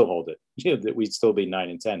and they'd still hold it. We'd still be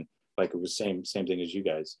 9-10, like it was same thing as you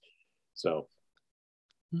guys. So,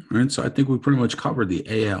 all right. So I think we pretty much covered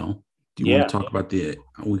the AL. Do you want to talk about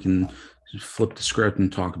we can flip the script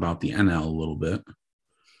and talk about the NL a little bit.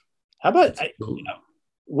 How about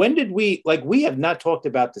when did we have not talked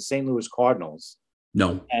about the St. Louis Cardinals?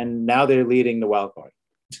 No. And now they're leading the wild card.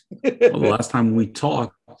 Well, the last time we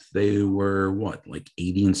talked, they were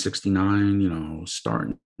 80-69,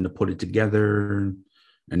 starting to put it together.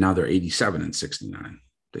 And now they're 87-69.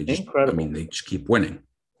 Incredible. They just keep winning.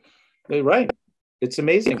 They're right. It's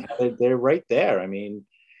amazing. They're right there. I mean,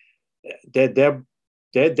 they're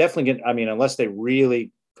definitely getting, unless they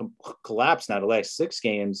really collapse now the last 6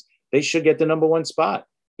 games, they should get the number 1 spot,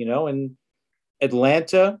 and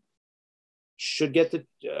Atlanta should get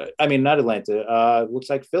not Atlanta. Looks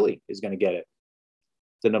like Philly is going to get it.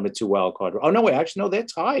 The number 2 wild card. Oh, no, wait. Actually, no, they're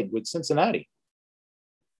tied with Cincinnati.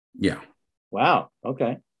 Yeah. Wow.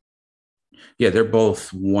 Okay. Yeah, they're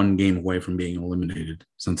both 1 game away from being eliminated,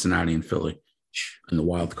 Cincinnati and Philly, in the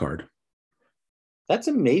wild card. That's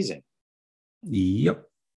amazing. Yep.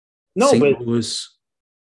 No,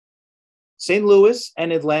 St. Louis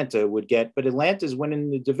and Atlanta would get, but Atlanta's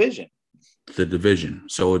winning the division.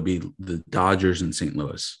 So it would be the Dodgers and St.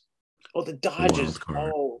 Louis. Oh, the Dodgers.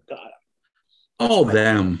 Oh, God. All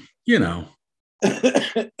them,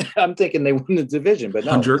 I'm thinking they win the division, but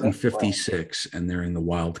no. 156, and they're in the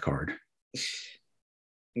wild card.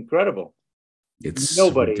 Incredible. It's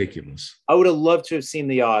ridiculous. I would have loved to have seen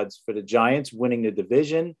the odds for the Giants winning the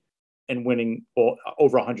division and winning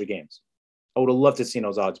over 100 games. I would have loved to have seen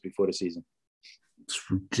those odds before the season. It's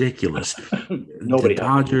ridiculous. Nobody. The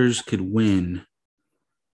Dodgers could win.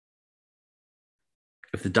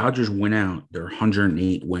 If the Dodgers win out, they're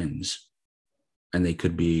 108 wins, and they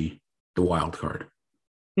could be the wild card.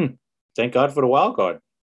 Thank God for the wild card.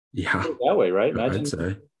 Yeah. That way, right?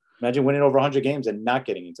 Imagine winning over 100 games and not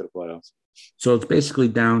getting into the playoffs. So it's basically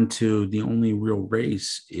down to the only real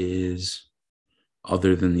race is,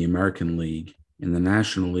 other than the American League, in the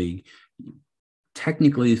National League,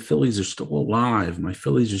 technically the Phillies are still alive. My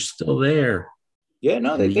Phillies are still there. Yeah,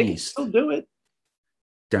 no, they can still do it.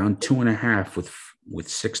 Down 2.5 with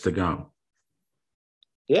 6 to go.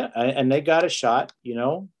 Yeah, and they got a shot.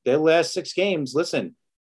 Their last 6 games. Listen,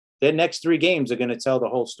 their next 3 games are going to tell the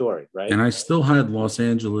whole story, right? And I still had Los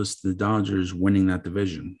Angeles, the Dodgers, winning that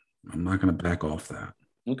division. I'm not going to back off that.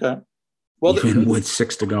 Okay. Well, even with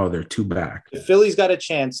 6 to go, they're 2 back. The Phillies got a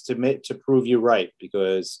chance to prove you right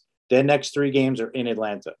because their next 3 games are in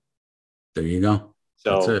Atlanta. There you go.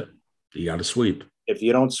 So that's it. You got to sweep. If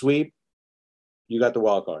you don't sweep, you got the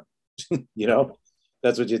wild card.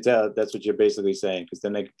 That's what you're basically saying. Because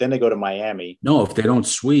then they go to Miami. No, if they don't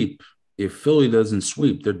sweep, if Philly doesn't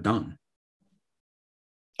sweep, they're done.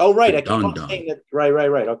 Oh, right. I keep on saying that.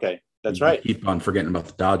 Right. Okay. That's right. I keep on forgetting about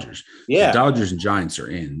the Dodgers. Yeah. The Dodgers and Giants are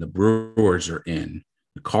in. The Brewers are in.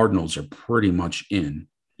 The Cardinals are pretty much in.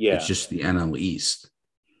 Yeah. It's just the NL East.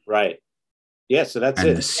 Right. Yeah. So that's and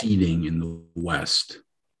it. And the seeding in the West.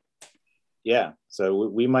 Yeah. So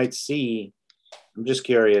we might see. I'm just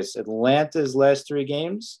curious. Atlanta's last 3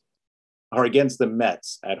 games are against the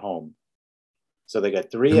Mets at home. So they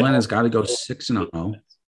got 3. Atlanta's got to go 6-0.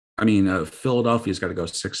 I mean, Philadelphia's got to go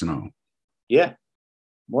 6-0. Yeah,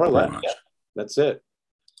 more or Pretty less. much. Yeah, that's it.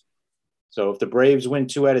 So if the Braves win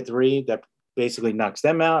 2 out of 3, that basically knocks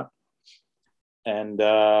them out, and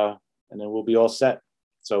then we'll be all set.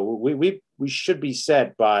 So we should be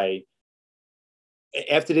set by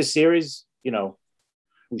after this series.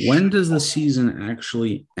 When does the season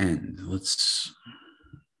actually end?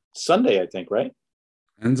 Sunday, I think, right?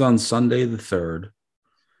 Ends on Sunday the 3rd.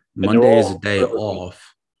 And Monday is a day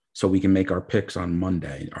off, so we can make our picks on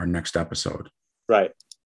Monday, our next episode. Right.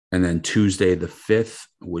 And then Tuesday the 5th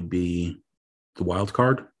would be the wild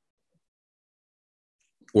card?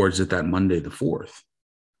 Or is it that Monday the 4th?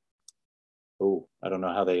 Oh, I don't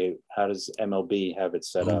know how does MLB have it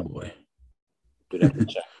set up? Boy. We'd have to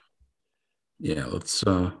check. Yeah,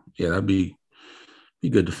 that'd be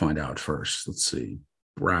good to find out first. Let's see.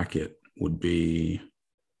 Bracket would be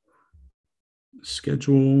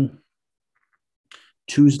schedule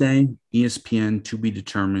Tuesday, ESPN to be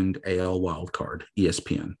determined AL wildcard,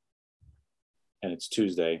 ESPN. And it's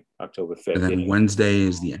Tuesday, October 5th. And then Wednesday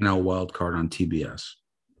is the NL wildcard on TBS.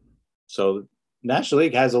 So National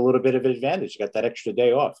League has a little bit of an advantage. You got that extra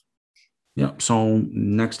day off. Yeah. So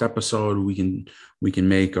next episode we can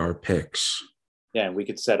make our picks. Yeah, and we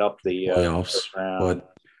could set up the playoffs. But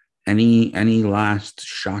any last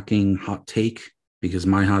shocking hot take? Because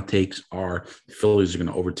my hot takes are the Phillies are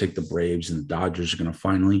going to overtake the Braves and the Dodgers are going to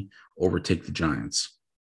finally overtake the Giants.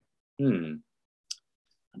 I don't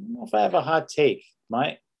know if I have a hot take.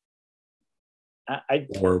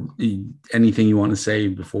 Or anything you want to say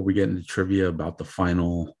before we get into trivia about the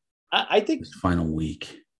final. I think final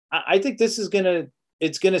week. I think this is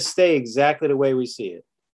it's gonna stay exactly the way we see it.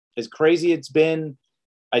 As crazy it's been,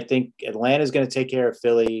 I think Atlanta's going to take care of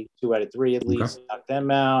Philly 2 out of 3 at least, knock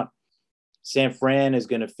them out. San Fran is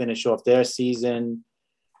going to finish off their season.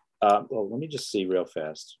 Let me just see real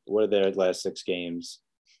fast. What are their last 6 games?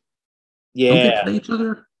 Yeah. Don't they play each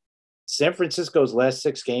other? San Francisco's last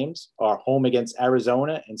 6 games are home against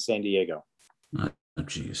Arizona and San Diego. Oh,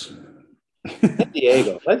 jeez. San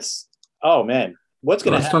Diego. Oh, man. What's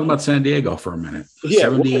going to happen? Let's talk about San Diego for a minute. Yeah,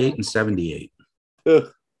 78 and 78.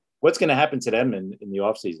 What's going to happen to them in the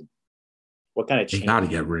offseason? What kind of change? They got to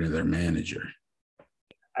get rid of their manager.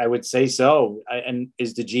 I would say so. And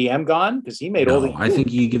is the GM gone? Because he made all the. I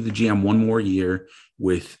think you give the GM one more year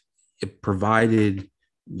with it, provided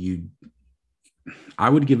you. I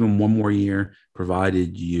would give him one more year,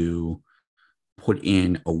 provided you put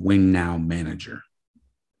in a win now manager.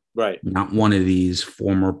 Right. Not one of these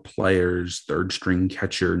former players, third string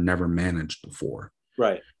catcher, never managed before.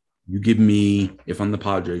 Right. You give me, if I'm the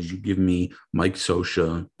Padres, you give me Mike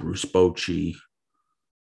Scioscia, Bruce Bochy,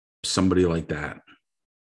 somebody like that.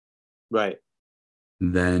 Right.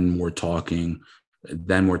 Then we're talking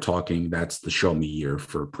that's the show me year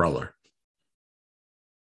for Preller.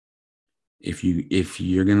 If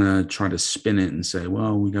you're gonna try to spin it and say,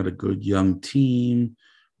 well, we got a good young team,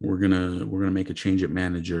 we're gonna make a change at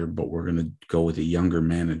manager, but we're gonna go with a younger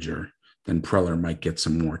manager, then Preller might get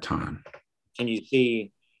some more time. Can you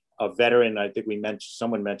see a veteran? I think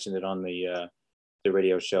someone mentioned it on the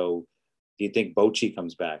radio show. Do you think Bochy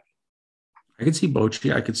comes back? I could see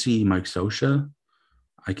Bochy. I could see Mike Scioscia.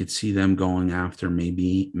 I could see them going after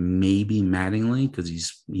maybe Mattingly because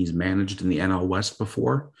he's managed in the NL West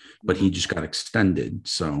before, but he just got extended.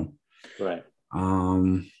 So, right. I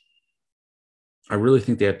really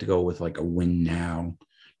think they have to go with like a win now,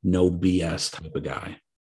 no BS type of guy.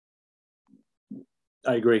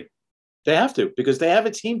 I agree. They have to because they have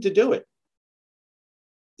a team to do it.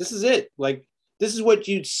 This is it. Like this is what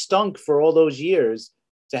you stunk for all those years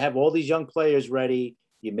to have all these young players ready.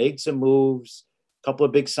 You made some moves. Couple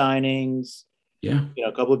of big signings, a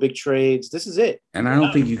couple of big trades. This is it. And I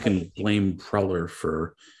don't think you can blame Preller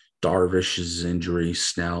for Darvish's injury,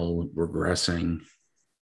 Snell regressing.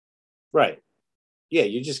 Right. Yeah,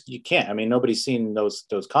 you can't. I mean, nobody's seen those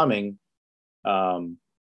coming.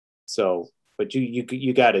 So, but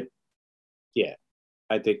you got to. Yeah,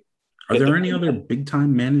 I think. Are there any other big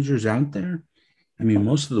time managers out there? I mean,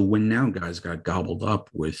 most of the win now guys got gobbled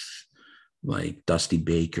up with like Dusty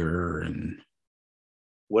Baker and.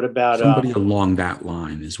 What about somebody along that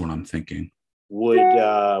line is what I'm thinking. Would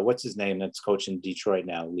what's his name that's coaching Detroit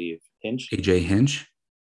now leave? Hinch? AJ Hinch?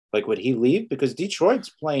 Like would he leave? Because Detroit's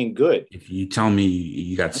playing good. If you tell me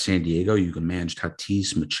you got San Diego, you can manage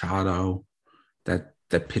Tatis, Machado, that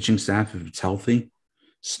pitching staff if it's healthy.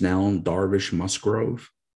 Snell, Darvish, Musgrove.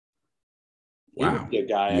 Wow. He would be a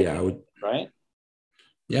guy, yeah, I would. Right?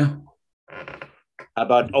 Yeah. How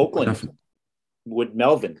about Oakland? Would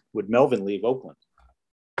Melvin leave Oakland?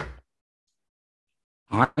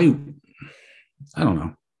 I don't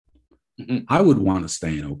know. Mhm. I would want to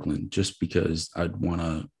stay in Oakland just because I'd want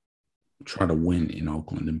to try to win in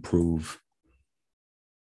Oakland and prove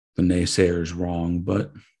the naysayers wrong.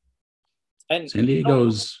 But And San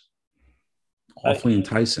Diego's uh, awfully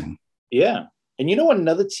enticing. yeah, and you know what?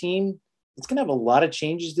 Another team that's going to have a lot of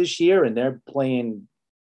changes this year, and they're playing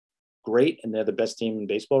great, and they're the best team in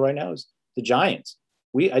baseball right now. Is the Giants?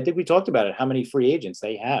 I think we talked about it. How many free agents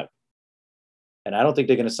they have, and I don't think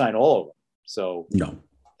they're going to sign all of them. So No.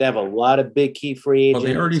 they have a lot of big key free Well,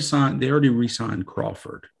 agents. they already re-signed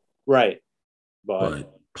Crawford, Right, but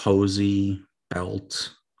but Posey,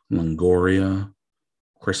 Belt, Longoria,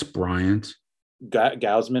 Chris Bryant.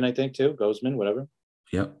 Gausman, I think too. Gosman, whatever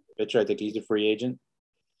Yep. pitcher. I think he's a free agent.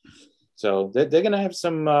 So they're going to have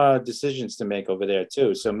some decisions to make over there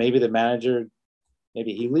too. So maybe the manager,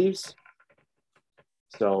 maybe he leaves.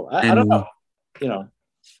 So I don't know. And You know,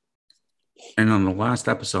 and on the last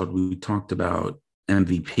episode we talked about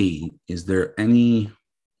MVP. Is there any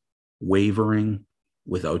wavering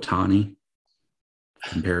with Otani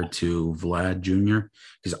compared to Vlad Jr.?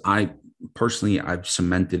 Because I've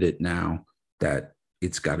cemented it now that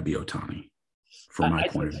it's got to be Otani from my I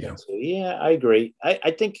point think of so view. too. Yeah, I agree.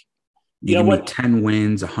 I think You you know give me what? 10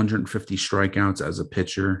 wins, 150 strikeouts as a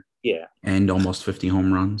pitcher, Yeah, and almost 50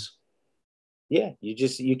 home runs. yeah.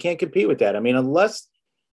 You can't compete with that. I mean, unless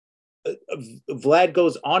Vlad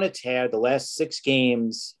goes on a tear the last 6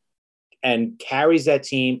 games and carries that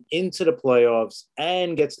team into the playoffs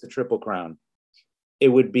and gets the triple crown, it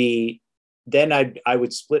would be then I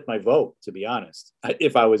would split my vote, to be honest,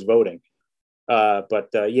 if I was voting. But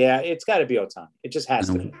yeah, it's got to be Otani. It just has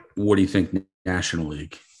to be. And what do you think, National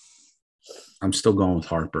League? I'm still going with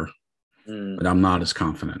Harper, Mm. but I'm not as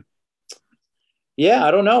confident. Yeah,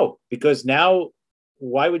 I don't know because now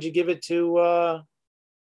why would you give it to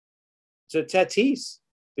Tatis?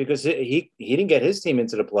 Because he didn't get his team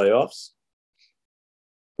into the playoffs.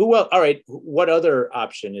 Who else? All right, what other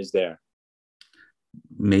option is there?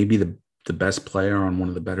 Maybe the best player on one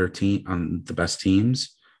of the best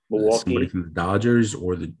teams, somebody Milwaukee, from the Dodgers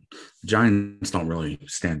or the Giants don't really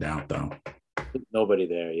stand out though. nobody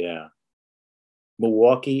there. Yeah,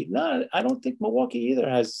 Milwaukee. No, I don't think Milwaukee either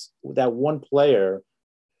has that one player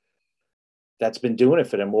that's been doing it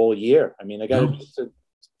for them all year. I mean, they got No, just a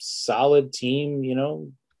solid team.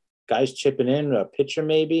 Guys chipping in, a pitcher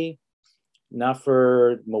maybe. Not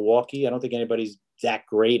for Milwaukee. I don't think anybody's that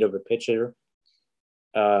great of a pitcher.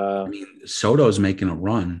 I mean Soto's making a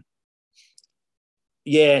run.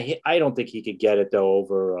 Yeah, I don't think he could get it though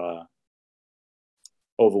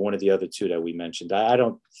over one of the other two that we mentioned. I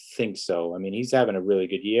don't think so. I mean, he's having a really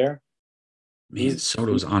good year. Man, He's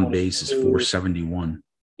Soto's on base is 22. 471.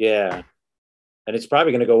 Yeah, and it's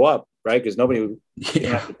probably going to go up, right? Because nobody you don't Yeah.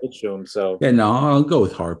 have to pitch to him. So Yeah, no, I'll go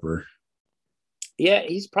with Harper. yeah,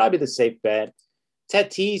 he's probably the safe bet.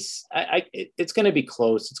 Tatis, it's going to be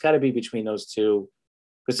close. It's got to be between those two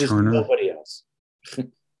because there's Turner, nobody else.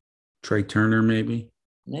 Trey Turner, maybe.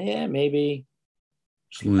 Yeah, maybe.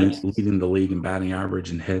 Leading the league in batting average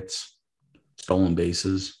and hits, stolen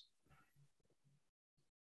bases.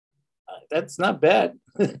 That's not bad.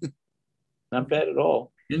 Not bad at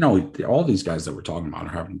all. You know, all these guys that we're talking about are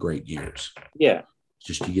having great years. Yeah, It's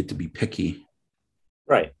just you get to be picky.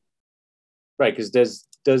 right. Right, because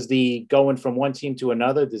does the going from one team to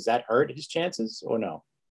another, does that hurt his chances or no?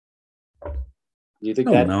 Do you think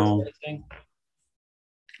Oh that does no, anything?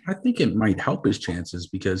 I think it might help his chances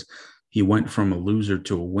because he went from a loser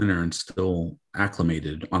to a winner and still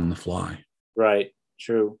acclimated on the fly. Right,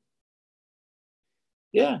 true.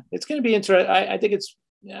 Yeah, it's going to be interesting. I think it's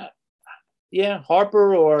yeah,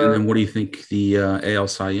 Harper And or then what do you think the AL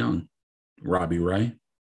Cy Young, Robbie Ray?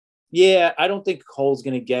 yeah, I don't think Cole's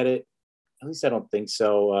going to get it. At least I don't think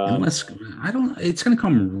so. Unless I don't, it's going to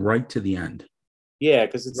come right to the end. Yeah,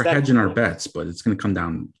 because it's We're that hedging our bets, but it's going to come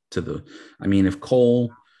down to I mean, if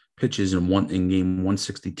Cole pitches in game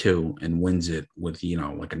 162 and wins it with,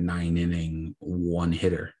 like a 9 inning one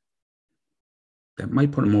hitter, that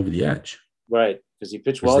might put him over the edge right because he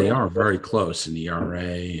pitched because well they again. are very close in the ERA.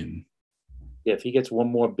 And Yeah, if he gets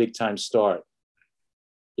one more big time start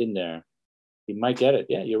in there, he might get it.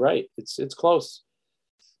 Yeah, you're right. It's close.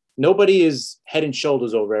 Nobody is head and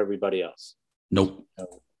shoulders over everybody else. nope.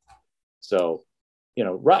 So,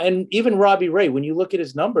 and even Robbie Ray, when you look at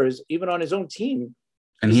his numbers, even on his own team,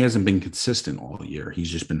 And he hasn't been consistent all year. He's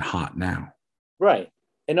just been hot now. right.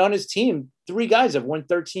 And on his team, 3 guys have won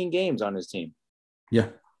 13 games on his team, Yeah.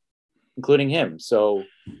 including him. So,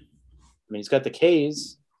 I mean, he's got the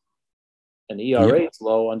K's and the ERA Yep. is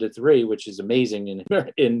low under 3, which is amazing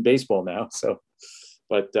in baseball now. So,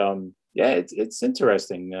 but yeah, it's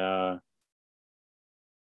interesting.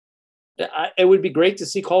 It would be great to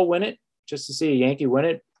see Cole win it, just to see a Yankee win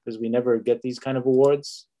it, because we never get these kind of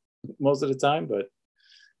awards most of the time. But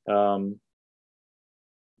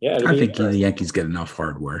yeah, I think the Yankees get enough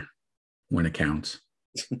hardware when it counts.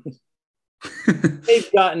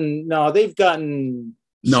 they've gotten.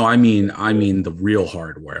 No, I mean the real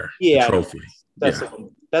hardware, yeah, the trophy.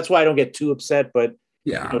 That's why I don't get too upset. But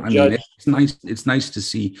yeah, I mean it's nice. It's nice to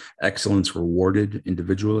see excellence rewarded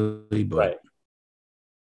individually, but right.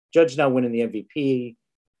 Judge not winning the MVP.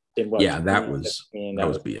 That was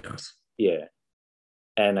BS. Yeah,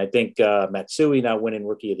 and I think Matsui not winning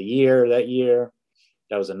Rookie of the Year that year.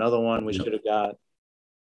 That was another one we should have got.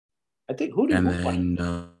 I think who did and then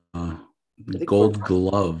the Gold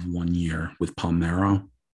Glove one year with Palmeiro.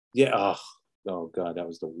 Yeah. Oh God, that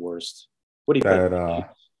was the worst. What did he play?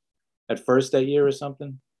 At first that year or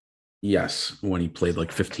something? Yes, when he played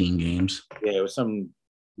like 15 games. Yeah, it was some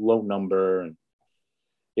low number, and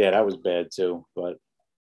yeah, that was bad too. But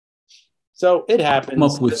so it happens. Come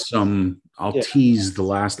up with some. I'll tease the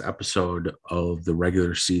last episode of the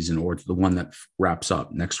regular season, or the one that wraps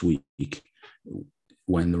up next week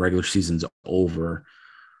when the regular season's over.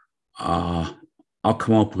 I'll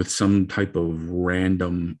come up with some type of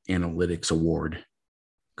random analytics award,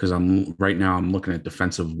 because I'm looking at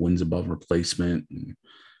defensive wins above replacement,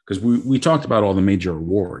 because we talked about all the major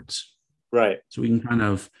awards, right? So we can kind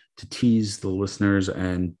of, to tease the listeners,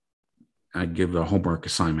 and I give a homework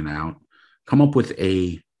assignment out, come up with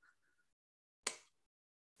an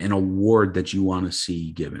award that you want to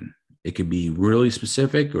see given. It could be really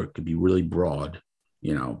specific or it could be really broad.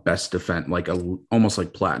 Best defense, like almost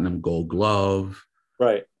like platinum Gold Glove,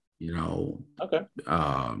 right? Okay.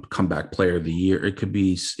 Comeback player of the year. It could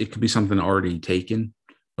be something already taken,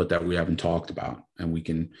 but that we haven't talked about, and we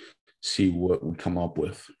can see what we come up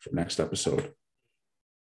with for next episode.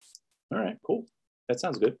 All right, cool. That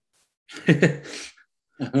sounds good.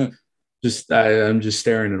 I'm just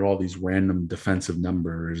staring at all these random defensive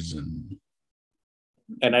numbers, and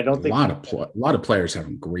I don't think a lot of players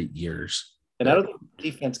having great years. And I don't think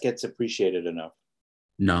defense gets appreciated enough.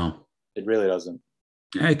 No, it really doesn't.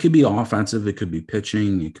 It could be offensive. It could be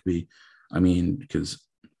pitching. It could be, because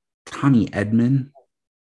Tommy Edman,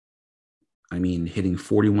 hitting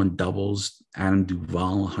 41 doubles, Adam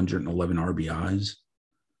Duvall, 111 RBIs.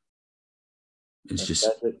 It's just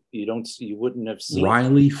you wouldn't have seen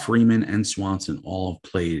Riley, Freeman, and Swanson all have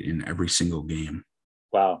played in every single game.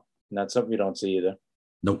 Wow. Not something you don't see either.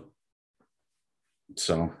 Nope.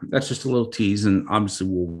 So that's just a little tease, and obviously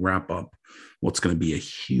we'll wrap up what's going to be a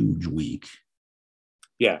huge week.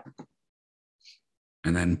 Yeah.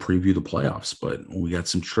 And then preview the playoffs, but we got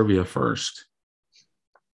some trivia first.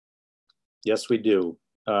 Yes, we do.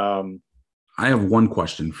 I have one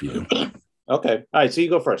question for you. Okay. All right, so you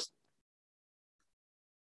go first.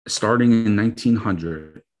 Starting in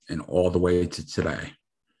 1900 and all the way to today,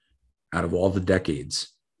 out of all the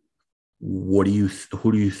decades, who do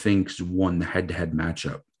you think's won the head-to-head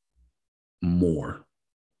matchup more?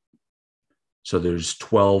 So there's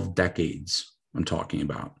 12 decades I'm talking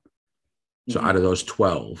about. So out of those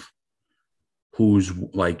 12, who's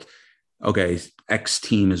like, okay, X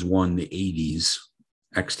team has won the 80s,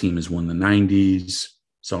 X team has won the 90s,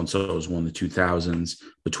 so-and-so has won the 2000s,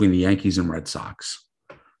 between the Yankees and Red Sox.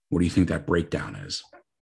 What do you think that breakdown is?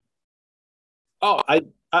 Oh,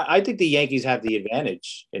 I think the Yankees have the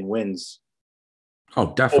advantage in wins.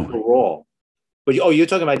 Oh, definitely. Overall. But you're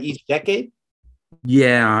talking about each decade?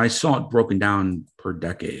 Yeah, I saw it broken down per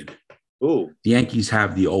decade. Ooh. The Yankees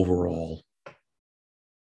have the overall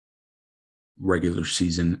regular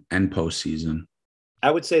season and postseason.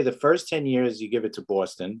 I would say the first 10 years you give it to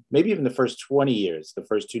Boston. Maybe even the first 20 years, the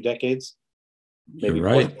first 2 decades. Maybe you're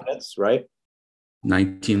right. That's right.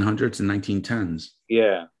 1900s and 1910s.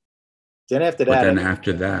 Yeah. Then after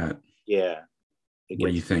that. Yeah. What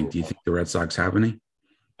do you think? Do you think the Red Sox have any?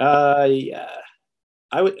 Yeah.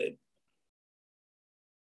 I would.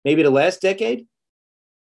 Maybe the last decade?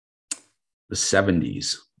 The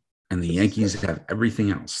 70s. And the Yankees have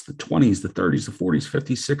everything else. The 20s, the 30s, the 40s,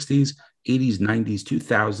 50s, 60s, 80s, 90s,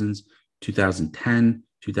 2000s, 2010,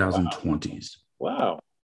 2020s. Wow.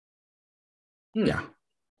 Yeah.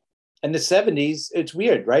 And the 70s, it's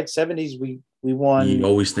weird, right? 70s, we won. You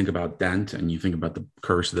always think about Dent and you think about the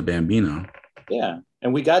curse of the Bambino. Yeah.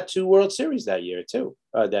 And we got 2 World Series that year, too,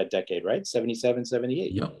 that decade, right? 77,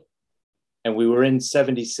 78. Yep. And we were in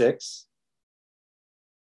 76.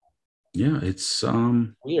 Yeah, it's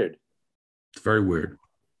weird. It's very weird.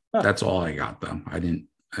 Huh. That's all I got, though. I didn't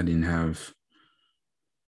have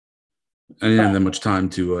that much time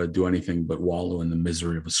to do anything but wallow in the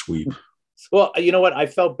misery of a sweep. Well, you know what? I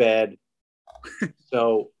felt bad.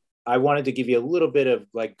 So I wanted to give you a little bit of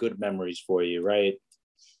like good memories for you, right?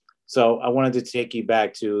 So I wanted to take you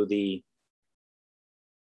back to the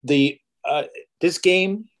this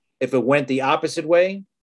game. If it went the opposite way,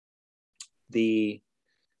 the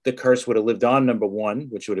the curse would have lived on. Number one,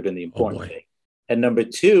 which would have been the Oh important boy. thing, and number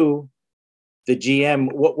two, the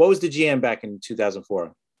GM. What was the GM back in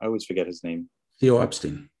 2004? I always forget his name. Theo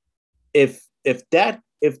Epstein. If that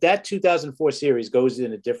 2004 series goes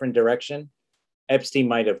in a different direction, Epstein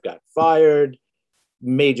might have got fired.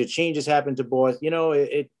 Major changes happened to Boston.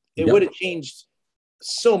 It would Yep. have changed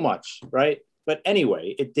so much, right? But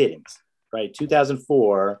anyway, it didn't. Right?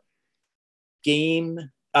 2004 game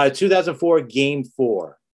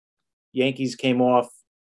 4. Yankees came off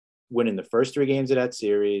winning the first 3 games of that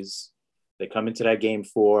series. They come into that game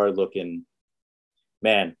 4 looking,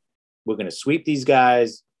 man, we're going to sweep these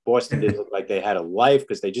guys. Boston didn't look like they had a life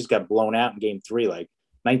because they just got blown out in game 3, like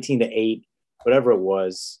 19-8, whatever it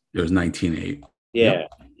was. It was 19-8. Yeah.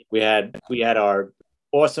 Yep. We had our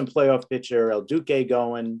awesome playoff pitcher, El Duque,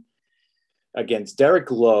 going against Derek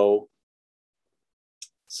Lowe.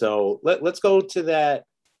 So let's go to that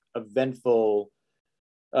eventful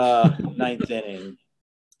 9th inning.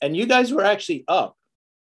 And you guys were actually up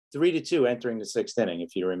 3-2 entering the 6th inning,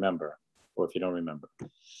 if you remember, or if you don't remember.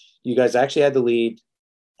 You guys actually had the lead,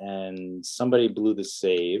 and somebody blew the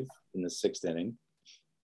save in the 6th inning.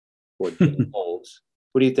 Or didn't hold.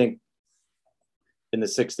 What do you think in the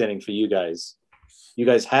 6th inning for you guys? You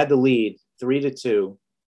guys had the lead 3-2.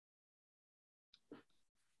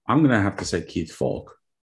 I'm gonna have to say Keith Falk.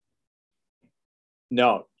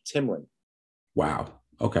 No, Timlin. Wow.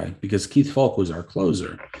 Okay, because Keith Falk was our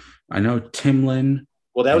closer. I know Timlin.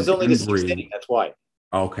 Well, that was only the 6th inning. That's why.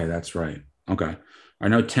 Okay, that's right. Okay. I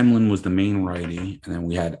know Timlin was the main righty, and then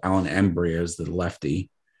we had Alan Embry as the lefty,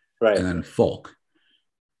 right? And then Falk.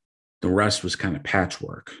 The rest was kind of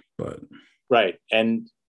patchwork, but right. And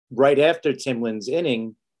right after Timlin's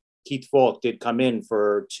inning, Keith Falk did come in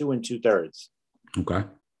for 2 2/3. Okay.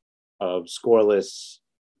 Of scoreless,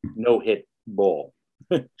 no-hit ball.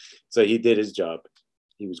 So he did his job.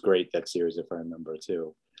 He was great that series, if I remember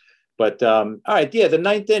too. But all right, yeah, the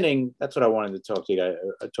 9th inning. That's what I wanted to talk to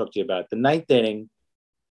you about. The 9th inning.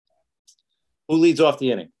 Who leads off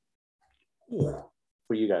the inning? Ooh.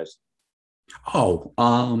 For you guys? Oh,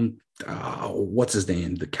 what's his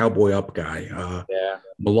name? The cowboy up guy. Yeah.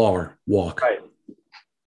 Millar, walk. Right.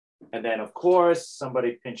 And then, of course,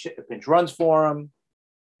 somebody pinch runs for him.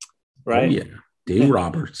 Right. Oh, yeah. Dave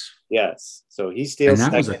Roberts. Yes. So he steals.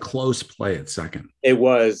 And that was a close play at second. It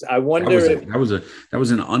was. I wonder if that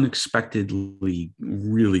was an unexpectedly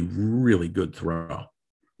really, really good throw.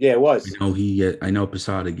 Yeah, it was. I know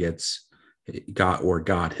Posada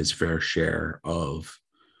got his fair share of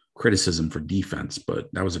criticism for defense,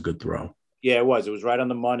 but that was a good throw. Yeah, it was. It was right on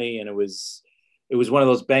the money, and it was one of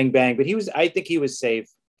those bang bang. But I think he was safe.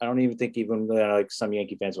 I don't even think like some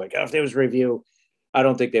Yankee fans were like, oh, if there was review, I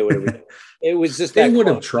don't think they would have. It was just they would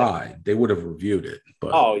have tried. They would have reviewed it.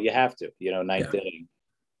 But you have to. 9th inning.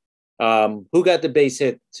 Who got the base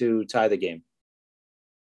hit to tie the game?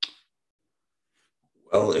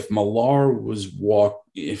 Well, if Millar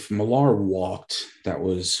walked, that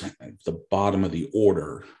was at the bottom of the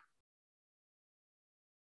order.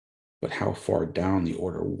 But how far down the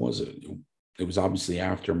order was it? It was obviously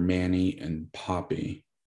after Manny and Poppy.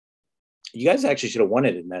 You guys actually should have won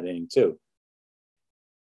it in that inning too,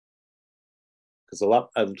 because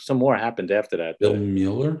some more happened after that. Bill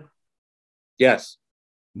Mueller. Yes.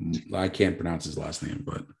 I can't pronounce his last name,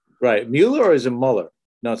 but right, Mueller, or is it Mueller?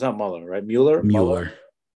 No, it's not Mueller, right? Mueller.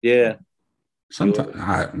 Yeah. Sometimes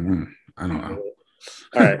I don't know.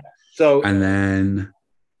 All right. So and then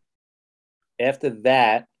after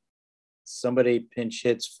that, somebody pinch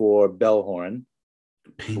hits for Bellhorn.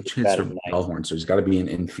 Pinch hits for Bellhorn, so he's got to be an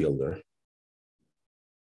infielder.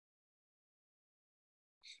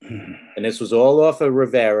 And this was all off of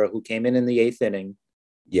Rivera, who came in the 8th inning.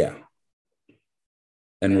 Yeah.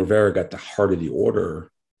 And Rivera got the heart of the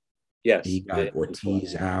order. Yes. He got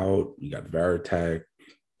Ortiz out. You got Varitek.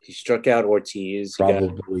 He struck out Ortiz.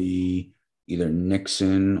 Probably either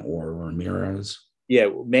Nixon or Ramirez. Yeah,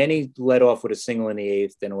 Manny led off with a single in the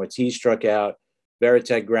 8th. Then Ortiz struck out.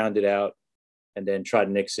 Varitek grounded out. And then Trot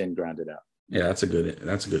Nixon grounded out. Yeah, that's a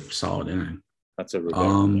good solid inning. That's a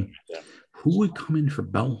Rivera. Who would come in for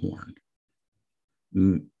Bellhorn?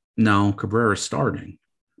 No, Cabrera starting.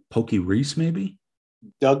 Pokey Reese, maybe?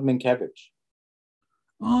 Doug Minkiewicz.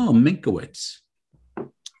 Oh, Minkowitz.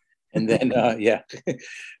 And then, and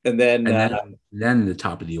then the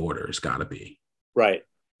top of the order has got to be. Right.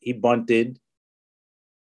 He bunted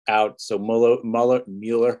out. So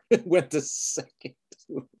Mueller went to second.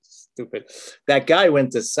 stupid. That guy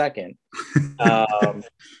went to second.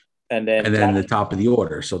 And then the top of the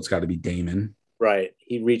order. So it's got to be Damon. Right.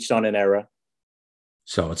 He reached on an error.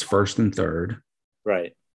 So it's first and third.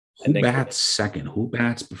 Right. Who bats second? Who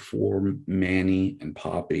bats before Manny and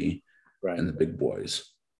Poppy and the big boys?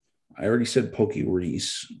 I already said Pokey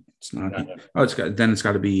Reese. It's not. No. Oh, it's got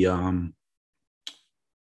to be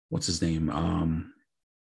what's his name?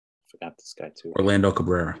 Forgot this guy too. Orlando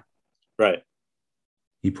Cabrera. Right.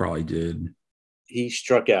 He probably did. He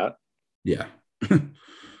struck out. Yeah. And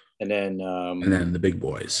then the big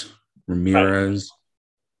boys, Ramirez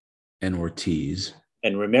and Ortiz.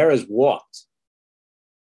 And Ramirez walked.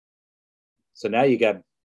 So now you got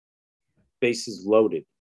bases loaded.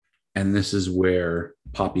 And this is where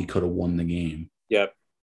Poppy could have won the game. Yep.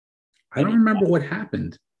 I don't remember what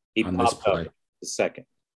happened on this play. The second.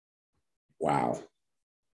 Wow.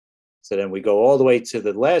 So then we go all the way to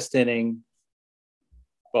the last inning.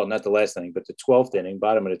 Well, not the last inning, but the 12th inning,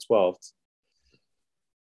 bottom of the 12th.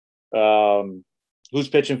 Who's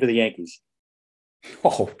pitching for the Yankees?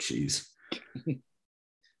 Oh, jeez.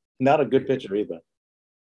 Not a good pitcher either.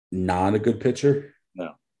 Not a good pitcher?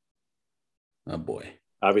 No. Oh, boy.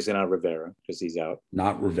 Obviously not Rivera because he's out.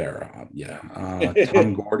 Not Rivera. Yeah.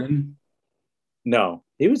 Tom Gordon? No.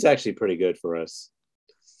 He was actually pretty good for us.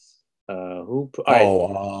 You know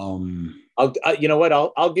what?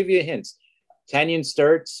 I'll give you a hint. Kenyon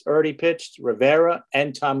Sturts already pitched. Rivera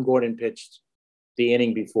and Tom Gordon pitched the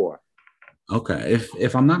inning before. Okay.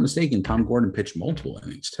 If I'm not mistaken, Tom Gordon pitched multiple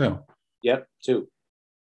innings too. Yep, 2.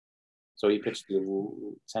 So he pitched the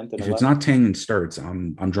 10th and 11th. If it's not Kenyon Sturts,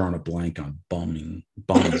 I'm drawing a blank on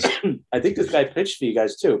bums. I think this guy pitched for you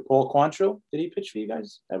guys too. Paul Quantrill, did he pitch for you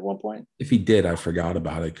guys at one point? If he did, I forgot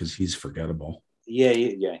about it because he's forgettable. Yeah,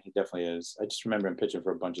 he definitely is. I just remember him pitching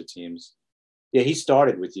for a bunch of teams. Yeah, he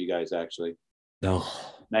started with you guys actually.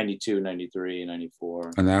 Oh. 92, 93,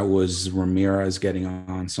 94. And that was Ramirez getting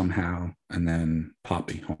on somehow, and then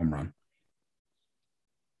Poppy home run.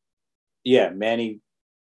 Yeah, Manny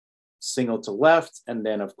single to left, and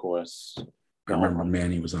then of course I remember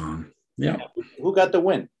Manny was on. Yeah. Who got the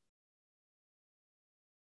win?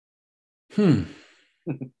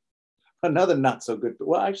 Another not so good.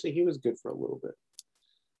 Well, actually, he was good for a little bit.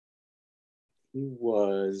 He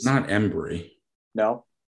was not Embry. No.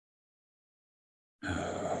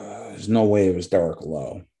 There's no way it was Derek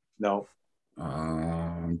Lowe. No.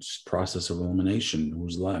 Just process of elimination.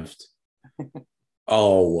 Who's left?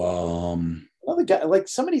 Another guy. Like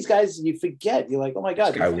some of these guys, you forget. You're like, oh my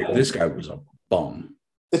god, this guy was a bum.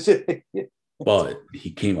 But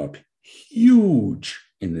he came up huge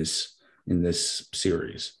in this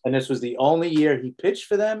series. And this was the only year he pitched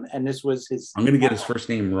for them, and this was his. I'm going to get his first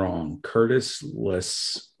name wrong. Curtis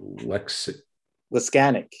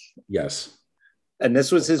Leskanic. Yes. And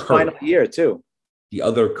this was his final year too. The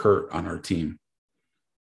other Kurt on our team.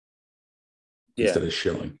 Instead of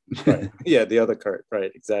Schilling. Right. Yeah, the other Kurt.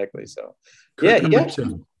 Right, exactly. So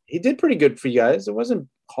he did pretty good for you guys. It wasn't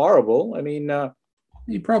horrible. I mean,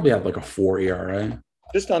 he probably had like a 4 ERA.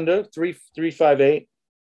 Just under 3.58.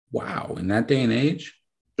 Wow, in that day and age?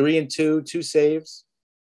 3-2, 2 saves.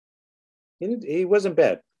 He wasn't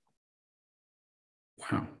bad.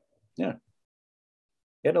 Wow. Yeah.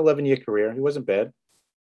 He had an 11-year career. He wasn't bad.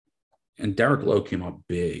 And Derek Lowe came up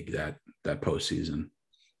big that postseason.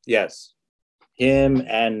 Yes. Him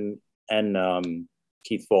and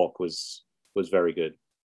Keith Falk was very good.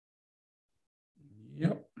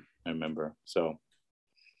 Yep. I remember. So,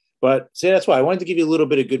 but see, that's why I wanted to give you a little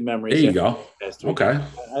bit of good memories. There you go. Okay.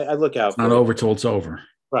 I look out. It's not over till it's over.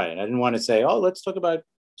 Right. I didn't want to say, let's talk about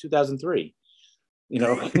 2003. You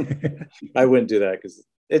know, I wouldn't do that because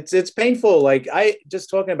it's painful. Like I just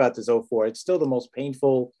talking about this 04, it's still the most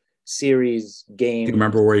painful series game. Do you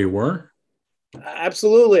remember where you were?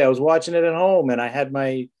 Absolutely. I was watching it at home, and I had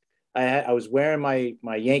I was wearing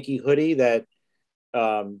my Yankee hoodie that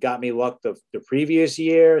got me luck the previous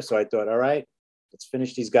year. So I thought, all right, let's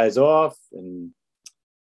finish these guys off, and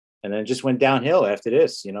then it just went downhill after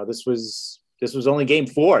this. You know, this was only game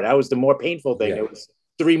 4. That was the more painful thing. Yeah. There was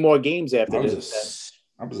 3 more games after this.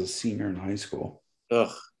 I was a senior in high school.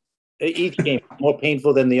 Ugh. Each game more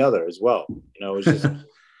painful than the other as well. You know, it was just.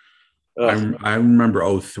 I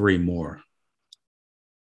remember 03 more.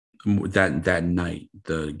 That night,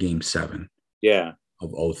 the game 7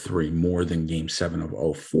 of 03 more than game 7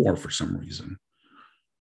 of 04 for some reason.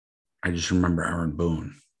 I just remember Aaron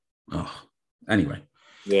Boone. Anyway.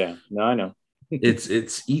 Yeah, no, I know.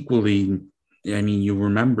 it's equally, I mean, you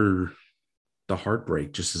remember the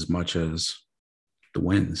heartbreak just as much as the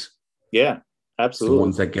wins. Yeah, absolutely. It's the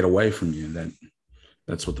ones that get away from you.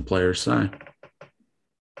 That's what the players say.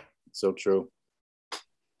 So true.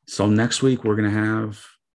 So next week we're going to have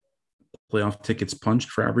playoff tickets punched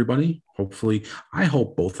for everybody. Hopefully, I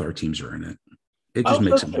hope both our teams are in it. It just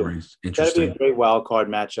makes it more That'd be interesting. a great wild card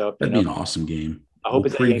matchup. That'd be an awesome game. I hope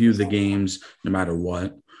we'll preview the games no matter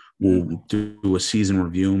what. We'll do a season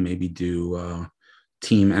review, maybe do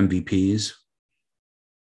team MVPs.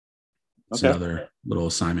 It's another little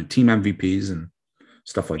assignment. Team MVPs and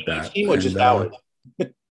stuff like that. Team or just ours?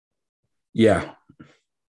 Yeah.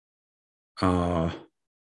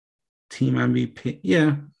 Team MVP.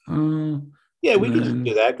 Yeah. Yeah, we can just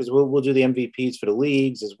do that because we'll do the MVPs for the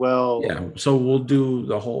leagues as well. Yeah, so we'll do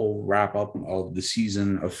the whole wrap up of the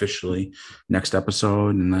season officially next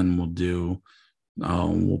episode, and then we'll do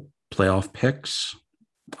playoff picks,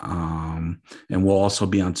 and we'll also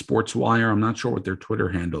be on SportsWire. I'm not sure what their Twitter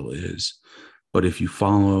handle is, but if you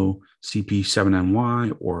follow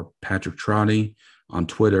CP7NY or Patrick Trotty on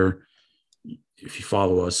Twitter, if you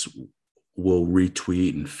follow us, we'll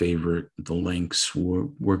retweet and favorite the links.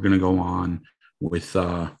 We're going to go on with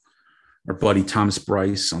our buddy Thomas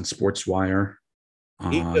Bryce on SportsWire.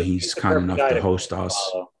 He's kind enough to host us.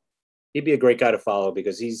 He'd be a great guy to follow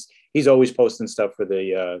because he's always posting stuff for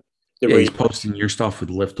the he's posting your stuff with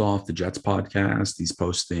Liftoff, the Jets podcast. He's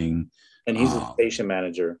posting, and he's a station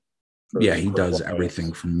manager. He does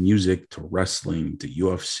everything from music to wrestling to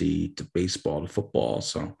UFC to baseball to football.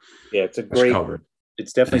 So yeah, it's a great covered.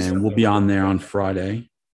 It's definitely, and we'll be on there on Friday,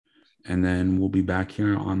 and then we'll be back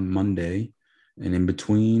here on Monday. And in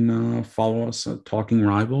between, follow us at Talking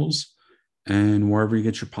Rivals and wherever you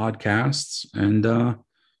get your podcasts. And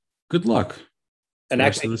good luck. And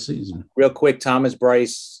actually, the season. Real quick, Thomas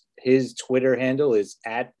Bryce, his Twitter handle is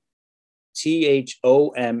at ThomasBrice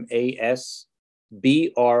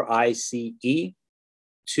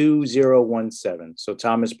 2017. So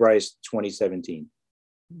Thomas Bryce 2017.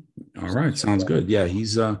 All right, sounds good. Yeah,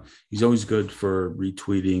 he's always good for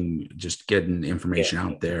retweeting, just getting information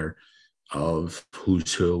out there of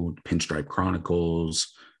who's who, Pinstripe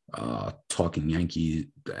Chronicles, Talking Yankee,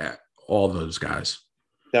 all those guys.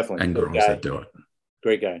 Definitely. And girls that do it.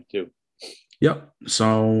 Great guy, too. Yep.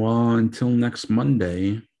 So until next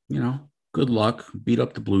Monday, good luck. Beat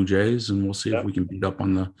up the Blue Jays, and we'll see if we can beat up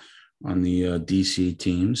on the DC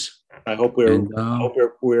teams. I hope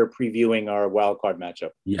we're previewing our wild card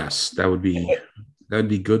matchup. Yes, that'd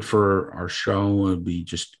be good for our show. It would be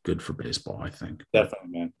just good for baseball, I think. Definitely,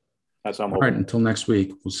 man. That's what I'm hoping. All right, until next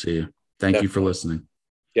week, we'll see you. Thank you for listening.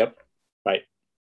 Yep.